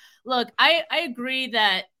pressure. Look, I agree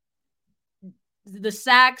that the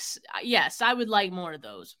sacks, yes, I would like more of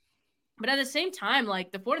those. But at the same time,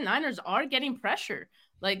 like, the 49ers are getting pressure.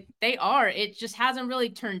 Like, they are. It just hasn't really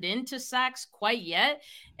turned into sacks quite yet.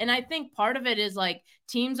 And I think part of it is, like,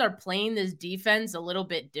 teams are playing this defense a little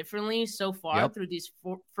bit differently so far through these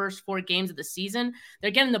first 4 games of the season.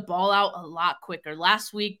 They're getting the ball out a lot quicker.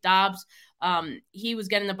 Last week, Dobbs, he was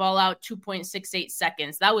getting the ball out 2.68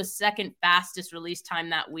 seconds. That was second fastest release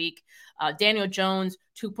time that week. Daniel Jones,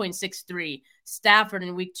 2.63. Stafford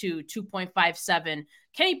in week 2, 2.57.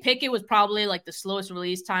 Kenny Pickett was probably like the slowest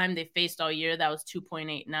release time they faced all year. That was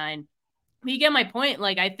 2.89. But you get my point.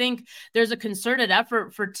 Like, I think there's a concerted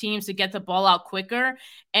effort for teams to get the ball out quicker.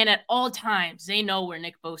 And at all times, they know where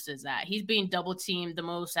Nick Bosa is at. He's being double teamed the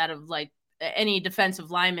most out of like any defensive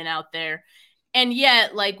lineman out there. And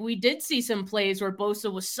yet, like, we did see some plays where Bosa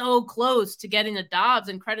was so close to getting the Dobbs,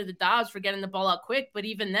 and credit the Dobbs for getting the ball out quick. But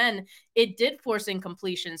even then, it did force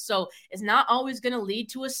incompletion. So it's not always going to lead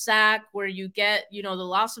to a sack where you get, the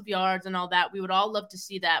loss of yards and all that. We would all love to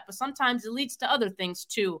see that. But sometimes it leads to other things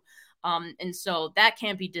too. And so that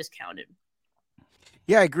can't be discounted.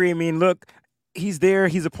 Yeah, I agree. I mean, look, he's there.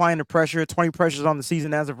 He's applying the pressure. 20 pressures on the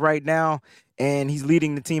season as of right now, and he's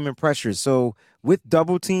leading the team in pressures. So with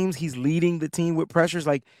double teams, he's leading the team with pressures.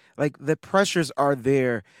 Like the pressures are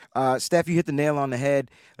there. Steph, you hit the nail on the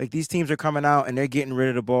head. Like, these teams are coming out and they're getting rid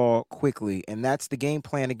of the ball quickly. And that's the game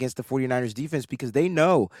plan against the 49ers defense, because they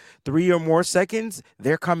know 3 or more seconds,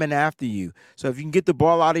 they're coming after you. So if you can get the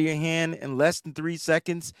ball out of your hand in less than 3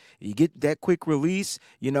 seconds, you get that quick release,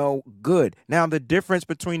 good. Now, the difference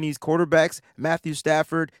between these quarterbacks, Matthew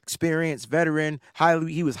Stafford, experienced veteran,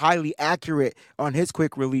 he was highly accurate on his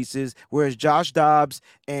quick releases, whereas Josh Dobbs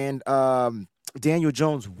and Daniel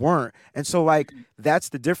Jones weren't. And so, like, that's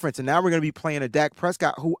the difference. And now we're going to be playing a Dak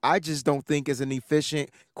Prescott, who I just don't think is an efficient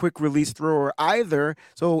quick release thrower either.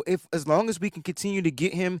 So as long as we can continue to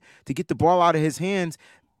get him to get the ball out of his hands,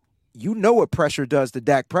 what pressure does to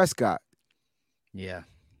Dak Prescott. Yeah,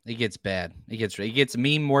 it gets bad. It gets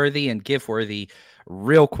meme worthy and gif worthy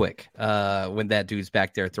real quick when that dude's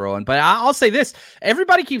back there throwing. But I'll say this.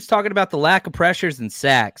 Everybody keeps talking about the lack of pressures and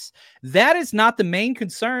sacks. That is not the main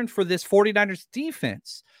concern for this 49ers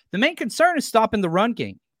defense. The main concern is stopping the run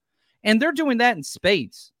game. And they're doing that in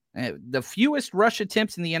spades. The fewest rush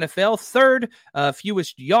attempts in the NFL, third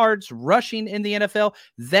fewest yards rushing in the NFL.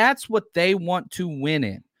 That's what they want to win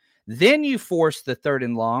in. Then you force the 3rd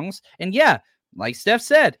and longs. And yeah, like Steph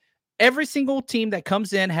said, every single team that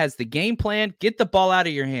comes in has the game plan. Get the ball out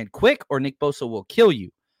of your hand quick, or Nick Bosa will kill you.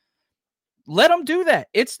 Let them do that.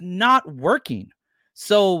 It's not working.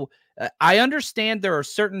 So I understand there are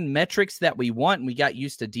certain metrics that we want, and we got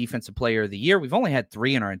used to Defensive Player of the Year. We've only had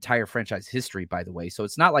 3 in our entire franchise history, by the way. So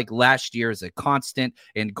it's not like last year is a constant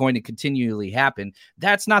and going to continually happen.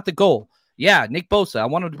 That's not the goal. Yeah, Nick Bosa, I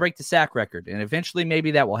want him to break the sack record, and eventually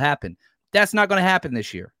maybe that will happen. That's not going to happen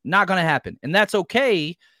this year. Not going to happen. And that's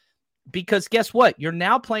okay, because guess what? You're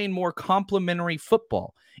now playing more complementary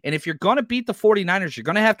football. And if you're going to beat the 49ers, you're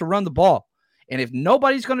going to have to run the ball. And if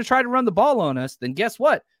nobody's going to try to run the ball on us, then guess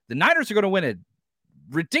what? The Niners are going to win a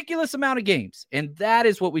ridiculous amount of games. And that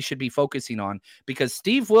is what we should be focusing on, because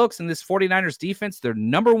Steve Wilkes and this 49ers defense, their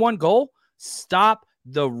number one goal, stop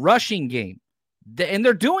the rushing game. And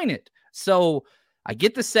they're doing it. So I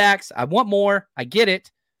get the sacks. I want more. I get it.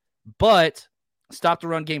 But stop the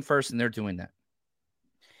run game first, and they're doing that.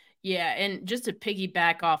 Yeah, and just to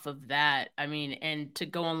piggyback off of that, I mean, and to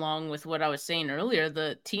go along with what I was saying earlier,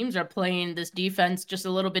 the teams are playing this defense just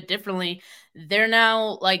a little bit differently. They're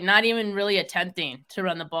now, like, not even really attempting to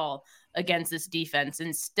run the ball against this defense.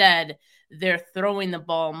 Instead, they're throwing the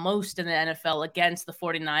ball most in the NFL against the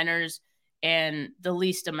 49ers and the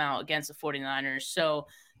least amount against the 49ers. So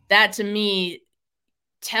that, to me,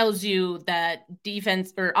 tells you that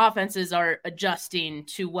defense or offenses are adjusting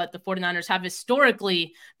to what the 49ers have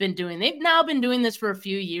historically been doing. They've now been doing this for a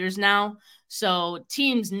few years now. So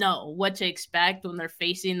teams know what to expect when they're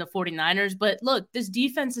facing the 49ers. But look, this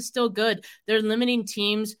defense is still good. They're limiting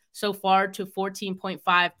teams so far to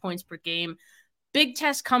 14.5 points per game. Big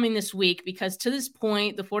test coming this week because to this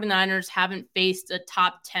point, the 49ers haven't faced a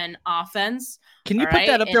top 10 offense. Can you put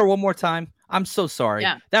that up there one more time? I'm so sorry.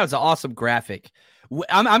 Yeah. That was an awesome graphic.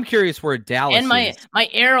 I'm curious where Dallas is. And my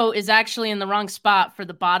arrow is actually in the wrong spot for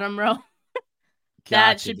the bottom row.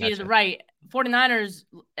 That should be to the right. 49ers,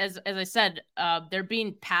 as I said, they're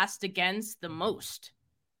being passed against the most.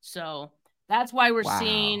 So that's why we're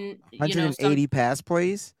seeing 180 pass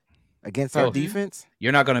plays against our defense.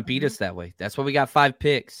 You're not going to beat us that way. That's why we got 5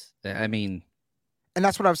 picks. I mean, and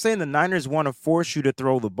that's what I'm saying. The Niners want to force you to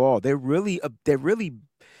throw the ball. They're really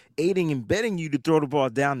aiding and bedding you to throw the ball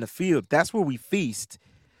down the field. That's where we feast.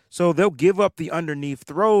 So they'll give up the underneath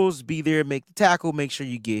throws, be there, make the tackle, make sure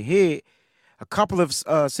you get hit. A couple of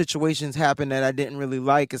situations happened that I didn't really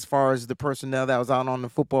like as far as the personnel that was out on the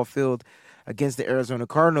football field against the Arizona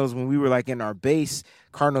Cardinals when we were like in our base.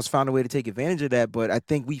 Cardinals found a way to take advantage of that, but I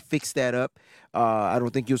think we fixed that up. I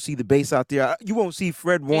don't think you'll see the base out there. You won't see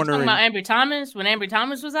Fred Warner. Are you talking about Ambry Thomas when Ambry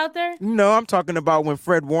Thomas was out there? No, I'm talking about when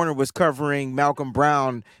Fred Warner was covering Malcolm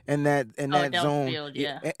Brown in that zone. Field,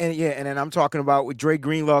 yeah. And then I'm talking about with Dre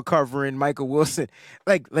Greenlaw covering Michael Wilson.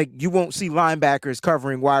 Like you won't see linebackers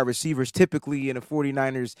covering wide receivers typically in a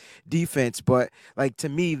 49ers defense, but like to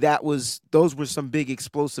me those were some big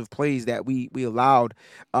explosive plays that we allowed.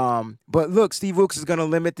 But look, Steve Wilkes is going to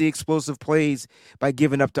limit the explosive plays by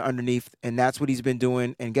giving up the underneath, and that's what he's been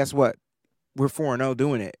doing. And guess what? We're 4-0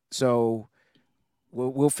 doing it. So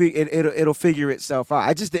we'll it'll figure itself out.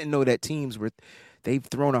 I just didn't know that they've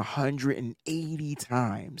thrown 180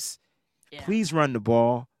 times. Yeah. Please run the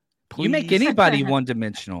ball. Please. You make anybody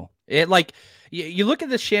one-dimensional. You look at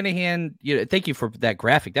the Shanahan. Thank you for that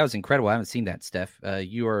graphic. That was incredible. I haven't seen that, Steph.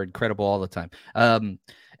 You are incredible all the time.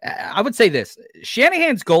 I would say this: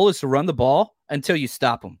 Shanahan's goal is to run the ball until you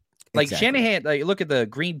stop him. Like exactly. Shanahan, look at the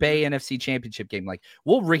Green Bay NFC Championship game. Like,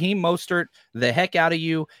 we'll Raheem Mostert the heck out of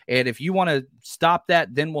you, and if you want to stop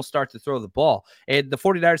that, then we'll start to throw the ball. And the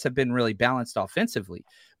 49ers have been really balanced offensively.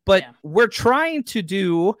 But we're trying to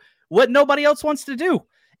do what nobody else wants to do.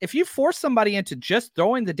 If you force somebody into just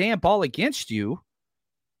throwing the damn ball against you,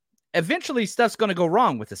 eventually stuff's going to go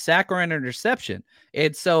wrong with a sack or an interception.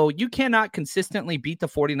 And so you cannot consistently beat the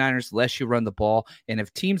 49ers unless you run the ball. And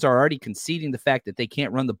if teams are already conceding the fact that they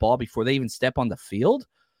can't run the ball before they even step on the field,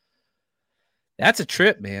 that's a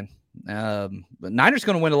trip, man. But Niners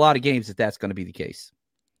going to win a lot of games if that's going to be the case.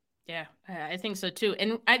 Yeah, I think so too.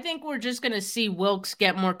 And I think we're just going to see Wilkes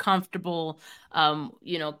get more comfortable,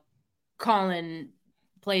 calling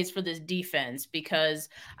plays for this defense, because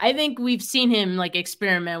I think we've seen him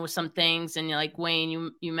experiment with some things. And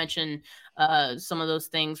Wayne, you mentioned some of those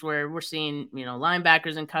things where we're seeing,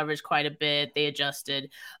 linebackers in coverage quite a bit. They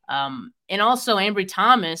adjusted. And also Ambry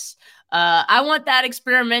Thomas, I want that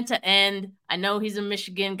experiment to end. I know he's a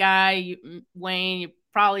Michigan guy. Wayne, you're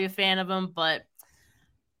probably a fan of him, but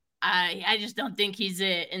I just don't think he's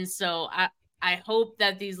it. And so I hope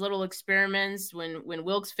that these little experiments, when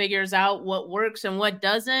Wilkes figures out what works and what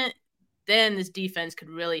doesn't, then this defense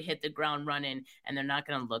could really hit the ground running and they're not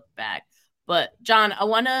going to look back. But John, I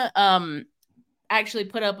want to actually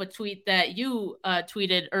put up a tweet that you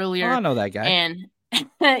tweeted earlier. Oh, I know that guy. And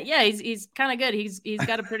yeah, he's kind of good. He's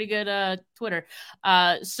got a pretty good Twitter.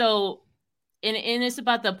 So it's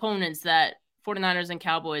about the opponents that 49ers and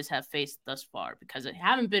Cowboys have faced thus far, because they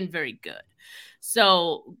haven't been very good.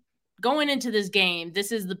 So going into this game,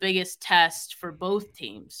 this is the biggest test for both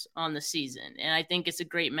teams on the season. And I think it's a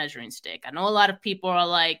great measuring stick. I know a lot of people are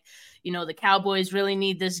like, the Cowboys really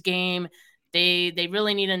need this game. They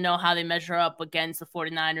really need to know how they measure up against the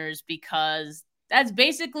 49ers, because that's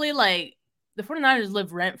basically the 49ers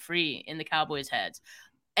live rent-free in the Cowboys' heads.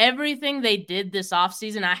 Everything they did this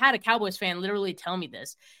offseason, I had a Cowboys fan literally tell me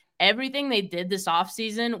this. Everything they did this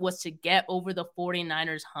offseason was to get over the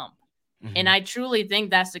 49ers hump. Mm-hmm. And I truly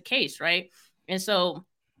think that's the case, right? And so,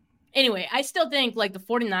 anyway, I still think the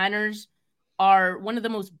 49ers are one of the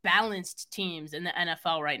most balanced teams in the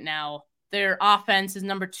NFL right now. Their offense is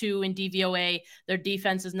number 2 in DVOA. Their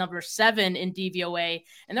defense is number 7 in DVOA.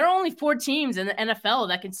 And there are only 4 teams in the NFL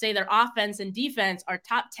that can say their offense and defense are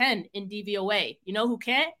top 10 in DVOA. You know who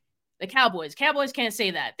can't? The Cowboys. Cowboys can't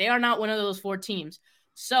say that. They are not one of those 4 teams.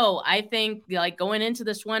 So I think going into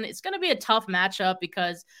this one, it's going to be a tough matchup,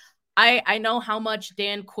 because I know how much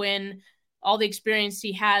Dan Quinn, all the experience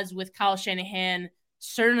he has with Kyle Shanahan,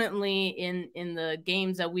 certainly in the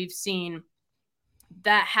games that we've seen,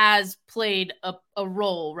 that has played a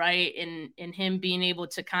role, right, in him being able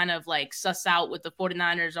to kind of like suss out what the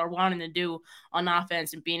 49ers are wanting to do on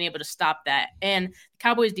offense and being able to stop that. And the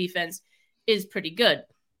Cowboys defense is pretty good.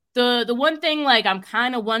 The one thing like I'm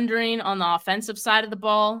kind of wondering on the offensive side of the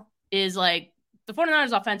ball is like the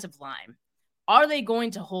 49ers offensive line. Are they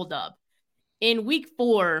going to hold up? In week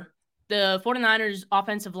 4, the 49ers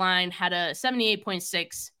offensive line had a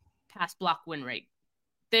 78.6 pass block win rate.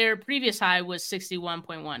 Their previous high was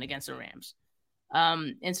 61.1 against the Rams.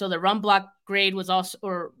 And so the run block win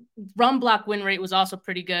rate was also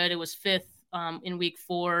pretty good. It was 5th in week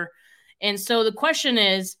 4. And so the question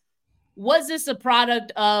is, was this a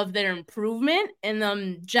product of their improvement and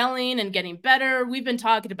them gelling and getting better? We've been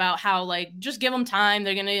talking about how, like, just give them time,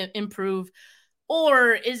 they're going to improve.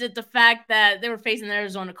 Or is it the fact that they were facing the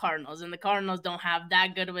Arizona Cardinals and the Cardinals don't have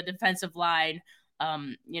that good of a defensive line?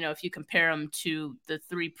 If you compare them to the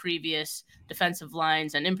 3 previous defensive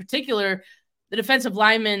lines, and in particular, the defensive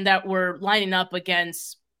linemen that were lining up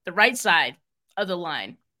against the right side of the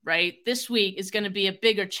line, right? This week is going to be a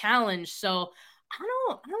bigger challenge. So I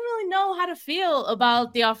don't really know how to feel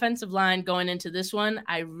about the offensive line going into this one.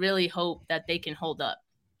 I really hope that they can hold up.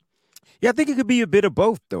 Yeah, I think it could be a bit of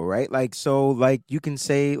both, though, right? Like, you can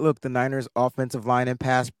say, look, the Niners' offensive line and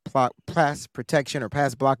pass protection or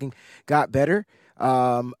pass blocking got better.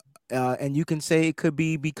 And you can say it could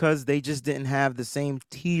be because they just didn't have the same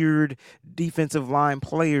tiered defensive line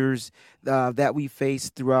players that we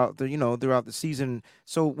faced throughout the season.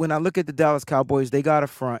 So when I look at the Dallas Cowboys, they got a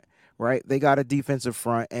front. Right, they got a defensive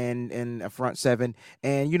front and a front 7,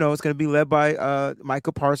 and it's going to be led by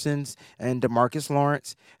Micah Parsons and DeMarcus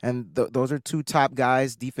Lawrence, and those are 2 top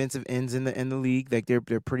guys, defensive ends in the league. Like they're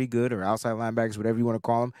pretty good, or outside linebackers, whatever you want to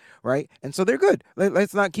call them, right? And so they're good.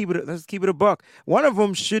 Let's keep it a buck. One of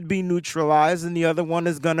them should be neutralized, and the other one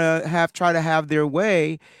is gonna try to have their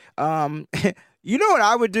way. You know what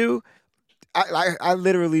I would do? I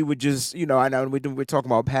literally would just, I know we're talking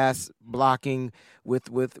about pass blocking with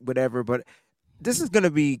whatever, but this is going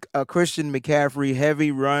to be a Christian McCaffrey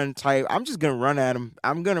heavy run type. I'm just going to run at him.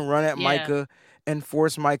 I'm going to run at Micah and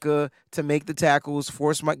force Micah to make the tackles,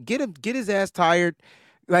 get his ass tired.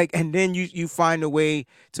 And then you find a way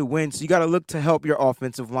to win. So you got to look to help your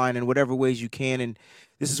offensive line in whatever ways you can. And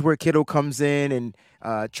this is where Kittle comes in, and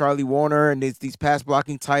Charlie Warner, and these pass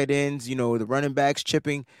blocking tight ends, the running backs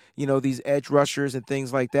chipping, these edge rushers and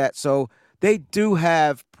things like that. So they do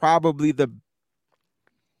have probably the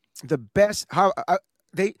best.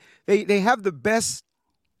 They have the best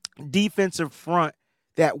defensive front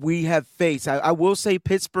that we have faced. I will say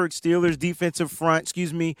Pittsburgh Steelers defensive front,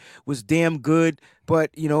 was damn good,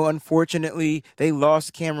 but unfortunately they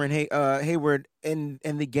lost Cameron Hayward in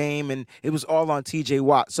the game, and it was all on TJ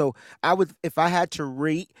Watt. So I would, if I had to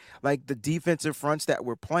rate like the defensive fronts that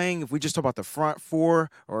we're playing, if we just talk about the front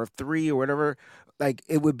 4 or 3 or whatever, like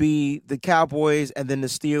it would be the Cowboys and then the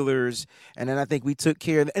Steelers, and then I think we took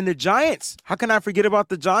care of and the Giants. How can I forget about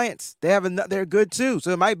the Giants? They're good too.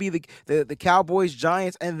 So it might be the Cowboys,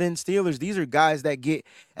 Giants, and then Steelers. These are guys that get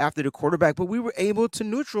after the quarterback, but we were able to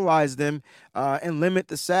neutralize them and limit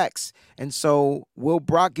the sacks. And so will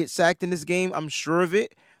Brock get sacked in this game? I'm sure of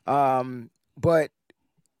it, but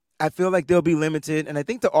I feel like they'll be limited, and I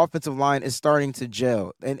think the offensive line is starting to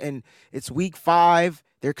gel. And it's week 5.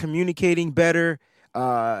 They're communicating better.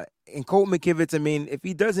 And Colt McKivitz, I mean, if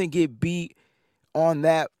he doesn't get beat on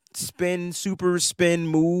that super spin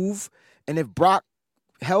move, and if Brock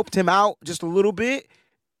helped him out just a little bit,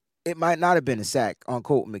 it might not have been a sack on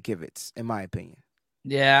Colt McKivitz, in my opinion.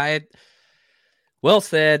 Yeah, well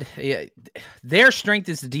said. Yeah, their strength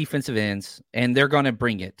is the defensive ends, and they're going to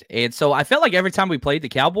bring it. And so I felt like every time we played the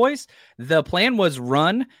Cowboys, the plan was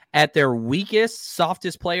run at their weakest,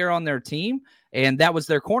 softest player on their team, and that was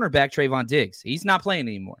their cornerback, Trayvon Diggs. He's not playing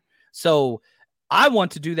anymore. So I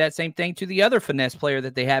want to do that same thing to the other finesse player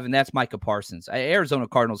that they have, and that's Micah Parsons. Arizona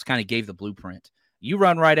Cardinals kind of gave the blueprint. You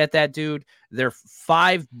run right at that dude. Their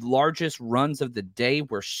 5 largest runs of the day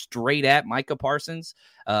were straight at Micah Parsons.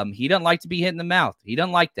 He doesn't like to be hit in the mouth. He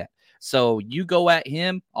doesn't like that. So you go at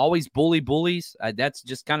him, always bullies. That's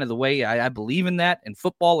just kind of the way I believe in that in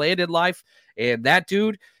football and in life. And that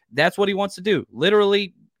dude, that's what he wants to do.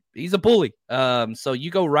 Literally, he's a bully. So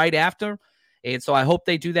you go right after him. And so I hope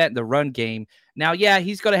they do that in the run game. Now, yeah,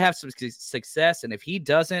 he's going to have some success. And if he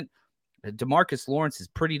doesn't, DeMarcus Lawrence is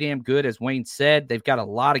pretty damn good, as Wayne said. They've got a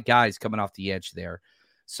lot of guys coming off the edge there.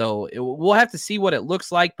 So we'll have to see what it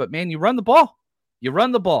looks like. But, man, you run the ball.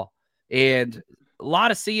 And a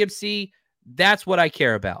lot of CMC, that's what I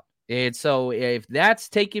care about. And so if that's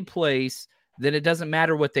taking place, then it doesn't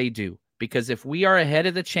matter what they do. Because if we are ahead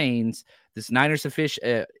of the chains, this Niners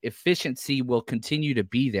efficiency will continue to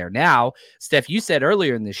be there. Now, Steph, you said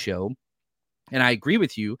earlier in this show, and I agree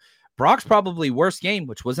with you, Brock's probably worst game,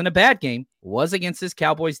 which wasn't a bad game, was against this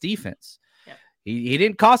Cowboys defense. Yeah. He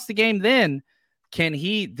didn't cost the game then.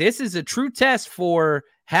 This is a true test for,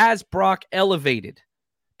 has Brock elevated?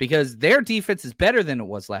 Because their defense is better than it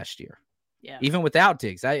was last year. Yeah. Even without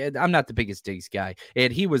Diggs. I'm not the biggest Diggs guy.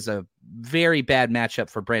 And he was a very bad matchup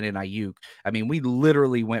for Brandon Ayuk. I mean, we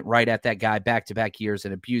literally went right at that guy back-to-back years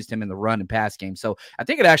and abused him in the run and pass game. So I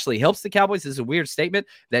think it actually helps the Cowboys. This is a weird statement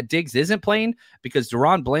that Diggs isn't playing because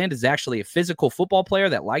Deron Bland is actually a physical football player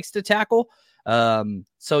that likes to tackle.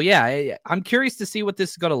 So yeah, I'm curious to see what this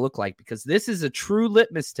is going to look like because this is a true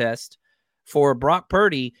litmus test for Brock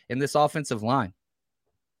Purdy in this offensive line.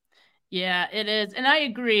 Yeah, it is. And I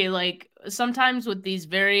agree. Like sometimes with these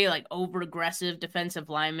very like over aggressive defensive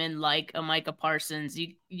linemen, like a Micah Parsons,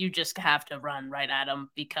 you just have to run right at them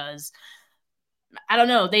because I don't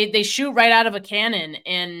know, they shoot right out of a cannon.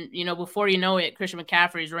 And, you know, before you know it, Christian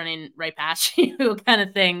McCaffrey's running right past you kind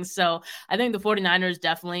of thing. So I think the 49ers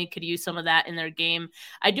definitely could use some of that in their game.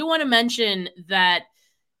 I do want to mention that,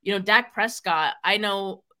 you know, Dak Prescott, I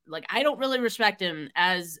know, like, I don't really respect him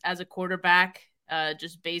as a quarterback.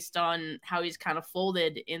 Just based on how he's kind of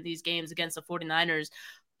folded in these games against the 49ers.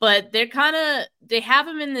 But they have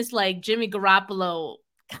him in this like Jimmy Garoppolo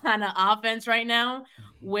kind of offense right now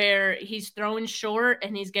where he's throwing short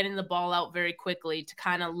and he's getting the ball out very quickly to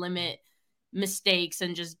kind of limit mistakes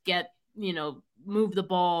and just move the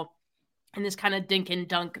ball in this kind of dink and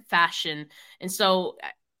dunk fashion. And so,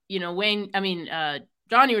 you know,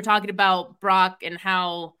 John, you were talking about Brock and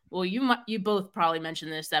how, well, you both probably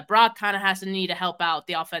mentioned this, that Brock kind of has to need to help out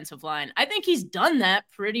the offensive line. I think he's done that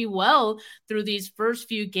pretty well through these first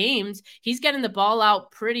few games. He's getting the ball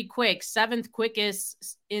out pretty quick, 7th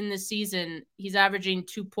quickest in the season. He's averaging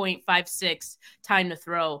 2.56 time to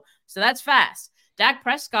throw. So that's fast. Dak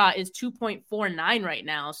Prescott is 2.49 right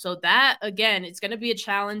now. So that, again, it's going to be a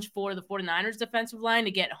challenge for the 49ers defensive line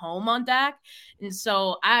to get home on Dak. And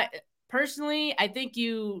so personally, I think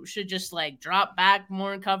you should just like drop back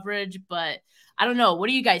more in coverage, but I don't know. What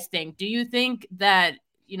do you guys think? Do you think that,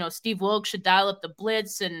 you know, Steve Wilkes should dial up the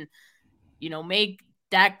blitz and, you know, make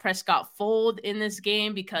Dak Prescott fold in this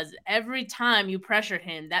game? Because every time you pressure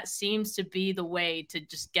him, that seems to be the way to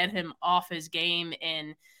just get him off his game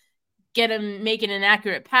and get him making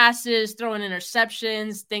inaccurate passes, throwing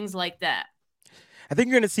interceptions, things like that. I think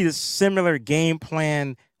you're going to see a similar game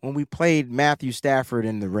plan when we played Matthew Stafford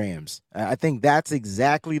and the Rams. I think that's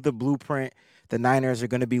exactly the blueprint the Niners are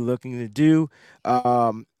going to be looking to do.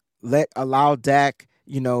 Allow Dak,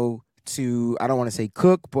 you know, to, I don't want to say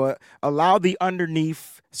cook, but allow the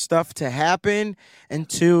underneath stuff to happen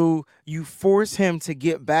until you force him to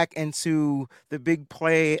get back into the big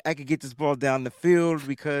play. I could get this ball down the field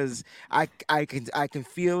because I can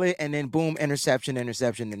feel it, and then boom, interception,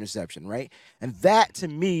 right? And that to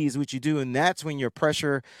me is what you do, and that's when your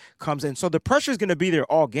pressure comes in. So the pressure is going to be there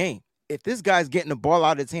all game. If this guy's getting the ball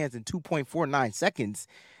out of his hands in 2.49 seconds,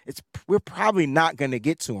 we're probably not going to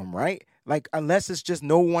get to him, right? Like, unless it's just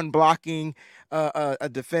no one blocking a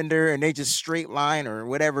defender and they just straight line or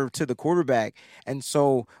whatever to the quarterback. And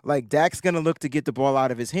so, like, Dak's going to look to get the ball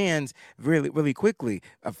out of his hands really, really quickly.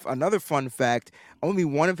 Another fun fact, only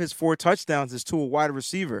one of his 4 touchdowns is to a wide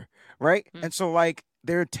receiver, right? Mm-hmm. And so, like,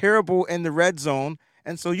 they're terrible in the red zone.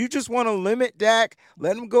 And so you just want to limit Dak,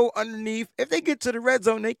 let him go underneath. If they get to the red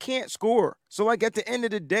zone, they can't score. So, like, at the end of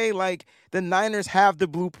the day, like, the Niners have the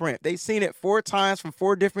blueprint. They've seen it 4 times from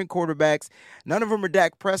 4 different quarterbacks. None of them are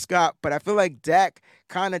Dak Prescott, but I feel like Dak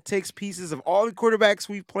kind of takes pieces of all the quarterbacks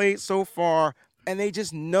we've played so far, and they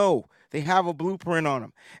just know they have a blueprint on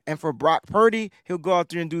them. And for Brock Purdy, he'll go out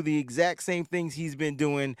there and do the exact same things he's been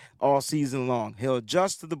doing all season long. He'll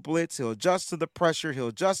adjust to the blitz. He'll adjust to the pressure. He'll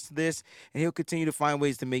adjust to this, and he'll continue to find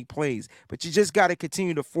ways to make plays. But you just got to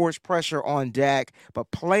continue to force pressure on Dak,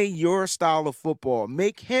 but play your style of football.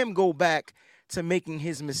 Make him go back to making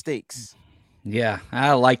his mistakes. Yeah,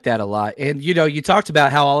 I like that a lot. And, you know, you talked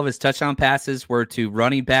about how all of his touchdown passes were to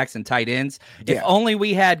running backs and tight ends. Yeah. If only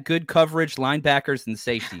we had good coverage linebackers and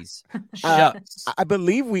safeties. I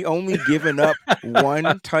believe we only given up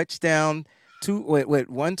 1 touchdown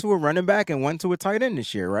one to a running back and 1 to a tight end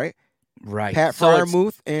this year, right? Right. Pat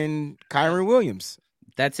Freiermuth and Kyron Williams.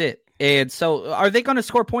 That's it. And so are they going to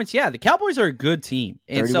score points? Yeah, the Cowboys are a good team.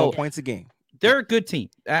 And 31 points a game. They're a good team.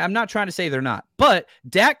 I'm not trying to say they're not. But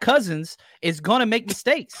Dak Cousins is going to make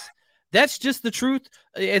mistakes. That's just the truth.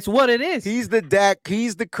 It's what it is. He's the Dak.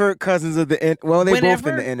 He's the Kirk Cousins of the well, they both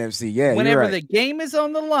in the NFC. Yeah, whenever you're right. the game is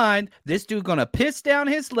on the line, this dude gonna piss down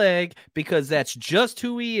his leg because that's just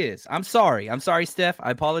who he is. I'm sorry, Steph.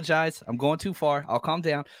 I apologize. I'm going too far. I'll calm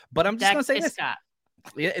down. But I'm just gonna say this.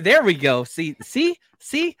 Yeah, there we go. See.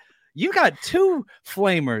 You got two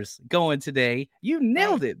flamers going today. You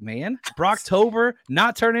nailed it, man. Brocktober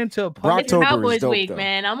not turn into a punch. It's Cowboys week,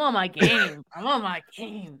 man. I'm on my game.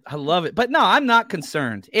 I love it. But no, I'm not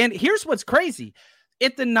concerned. And here's what's crazy.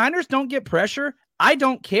 If the Niners don't get pressure, I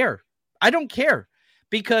don't care.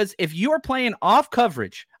 Because if you're playing off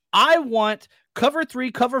coverage, I want cover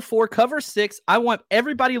 3, cover 4, cover 6. I want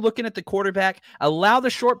everybody looking at the quarterback. Allow the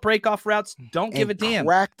short break-off routes. Don't give a damn.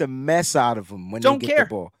 Crack the mess out of them when they get the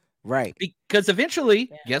ball. Right. Because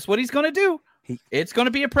eventually, guess what he's going to do? It's going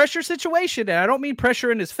to be a pressure situation. And I don't mean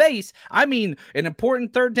pressure in his face. I mean an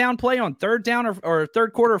important third down play on third down or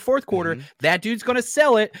third quarter or fourth quarter. Mm-hmm. That dude's going to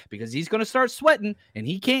sell it because he's going to start sweating and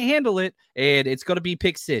he can't handle it. And it's going to be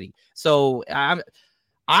pick city. So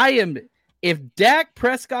if Dak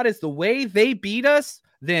Prescott is the way they beat us,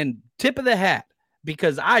 then tip of the hat.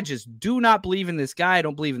 Because I just do not believe in this guy. I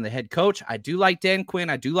don't believe in the head coach. I do like Dan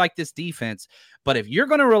Quinn. I do like this defense. But if you're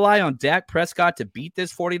going to rely on Dak Prescott to beat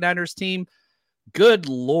this 49ers team, good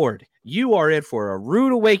Lord, you are in for a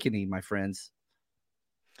rude awakening, my friends.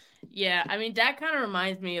 Yeah, I mean, Dak kind of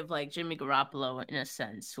reminds me of like Jimmy Garoppolo in a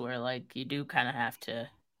sense where like you do kind of have to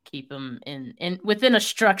keep him in within a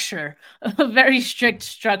structure, a very strict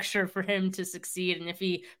structure for him to succeed. And if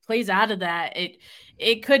he plays out of that,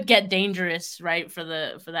 it could get dangerous, right, for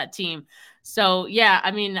that team. So yeah, I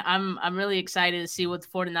mean, I'm really excited to see what the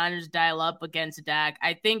 49ers dial up against Dak.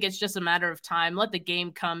 I think it's just a matter of time. Let the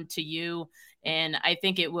game come to you, and I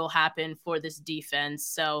think it will happen for this defense.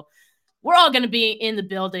 So we're all going to be in the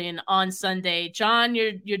building on Sunday. John,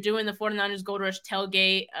 you're doing the 49ers Gold Rush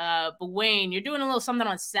tailgate. But Wayne, you're doing a little something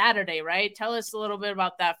on Saturday, right? Tell us a little bit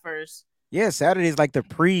about that first. Yeah, Saturday is like the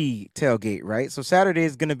pre-tailgate, right? So Saturday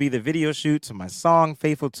is going to be the video shoot to my song,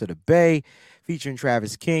 Faithful to the Bay, featuring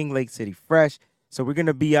Travis King, Lake City Fresh. So we're going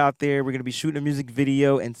to be out there. We're going to be shooting a music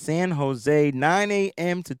video in San Jose, 9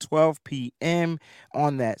 a.m. to 12 p.m.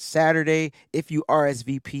 on that Saturday. If you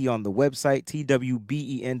RSVP on the website,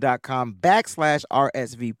 twben.com/RSVP,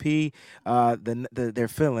 they're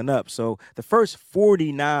filling up. So the first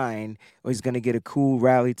 49 is going to get a cool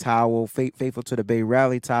rally towel, Faithful to the Bay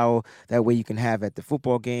rally towel. That way you can have at the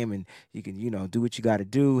football game and you can, do what you got to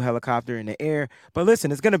do, helicopter in the air. But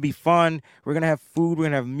listen, it's going to be fun. We're going to have food. We're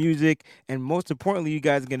going to have music. And most importantly, you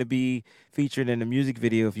guys are going to be featured in a music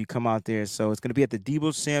video if you come out there. So it's going to be at the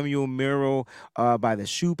Debo Samuel mural by the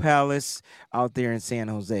Shoe Palace out there in San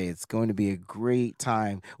Jose. It's going to be a great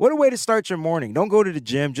time. What a way to start your morning. Don't go to the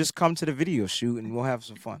gym. Just come to the video shoot and we'll have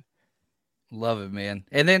some fun. Love it, man.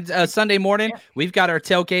 And then Sunday morning, we've got our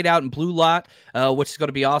tailgate out in Blue Lot, which is going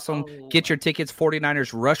to be awesome. Get your tickets,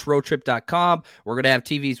 49ersrushroadtrip.com. We're going to have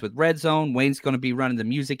TVs with Red Zone. Wayne's going to be running the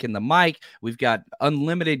music and the mic. We've got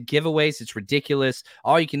unlimited giveaways. It's ridiculous.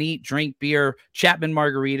 All you can eat, drink, beer, Chapman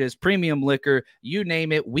margaritas, premium liquor, you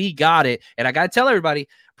name it, we got it. And I got to tell everybody,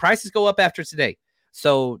 prices go up after today.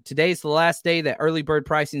 So today's the last day that early bird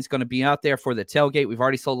pricing is going to be out there for the tailgate. We've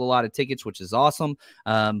already sold a lot of tickets, which is awesome.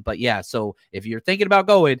 But yeah, so if you're thinking about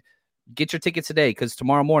going, get your tickets today because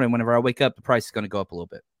tomorrow morning, whenever I wake up, the price is going to go up a little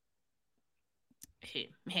bit.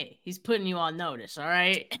 Hey, he's putting you on notice, all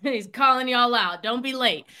right? He's calling you all out. Don't be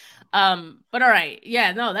late. But all right.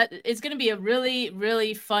 Yeah, no, it's going to be a really,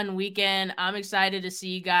 really fun weekend. I'm excited to see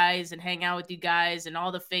you guys and hang out with you guys and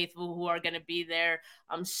all the faithful who are going to be there.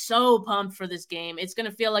 I'm so pumped for this game. It's going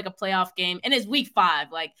to feel like a playoff game, and it's week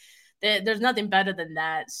 5. Like, there's nothing better than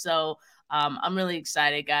that. So I'm really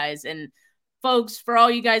excited, guys. And folks, for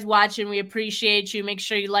all you guys watching, we appreciate you. Make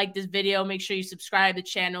sure you like this video. Make sure you subscribe to the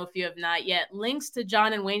channel if you have not yet. Links to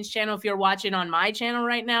John and Wayne's channel if you're watching on my channel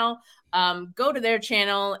right now. Go to their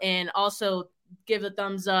channel and also give a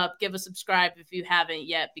thumbs up, give a subscribe if you haven't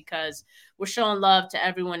yet, because we're showing love to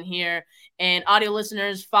everyone here. And audio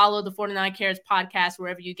listeners, follow the 49 Carats podcast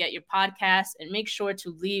wherever you get your podcasts and make sure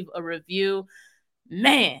to leave a review.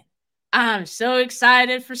 Man, I'm so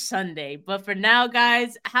excited for Sunday. But for now,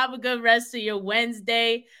 guys, have a good rest of your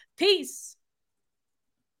Wednesday. Peace.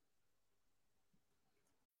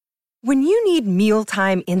 When you need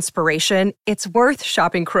mealtime inspiration, it's worth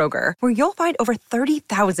shopping Kroger, where you'll find over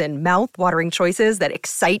 30,000 mouth-watering choices that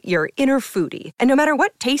excite your inner foodie. And no matter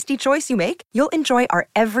what tasty choice you make, you'll enjoy our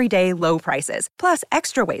everyday low prices, plus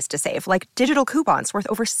extra ways to save, like digital coupons worth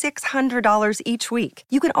over $600 each week.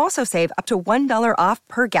 You can also save up to $1 off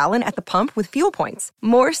per gallon at the pump with fuel points.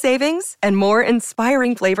 More savings and more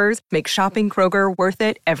inspiring flavors make shopping Kroger worth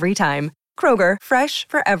it every time. Kroger, fresh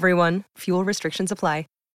for everyone. Fuel restrictions apply.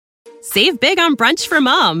 Save big on brunch for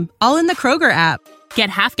mom, all in the Kroger app. Get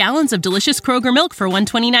half gallons of delicious Kroger milk for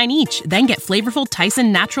 $1.29 each. Then get flavorful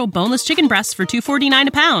Tyson natural boneless chicken breasts for $2.49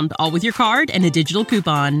 a pound, all with your card and a digital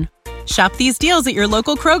coupon. Shop these deals at your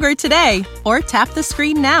local Kroger today, or tap the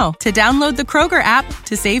screen now to download the Kroger app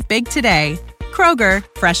to save big today. Kroger,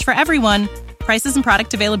 fresh for everyone. Prices and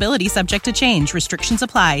product availability subject to change. Restrictions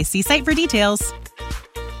apply. See site for details.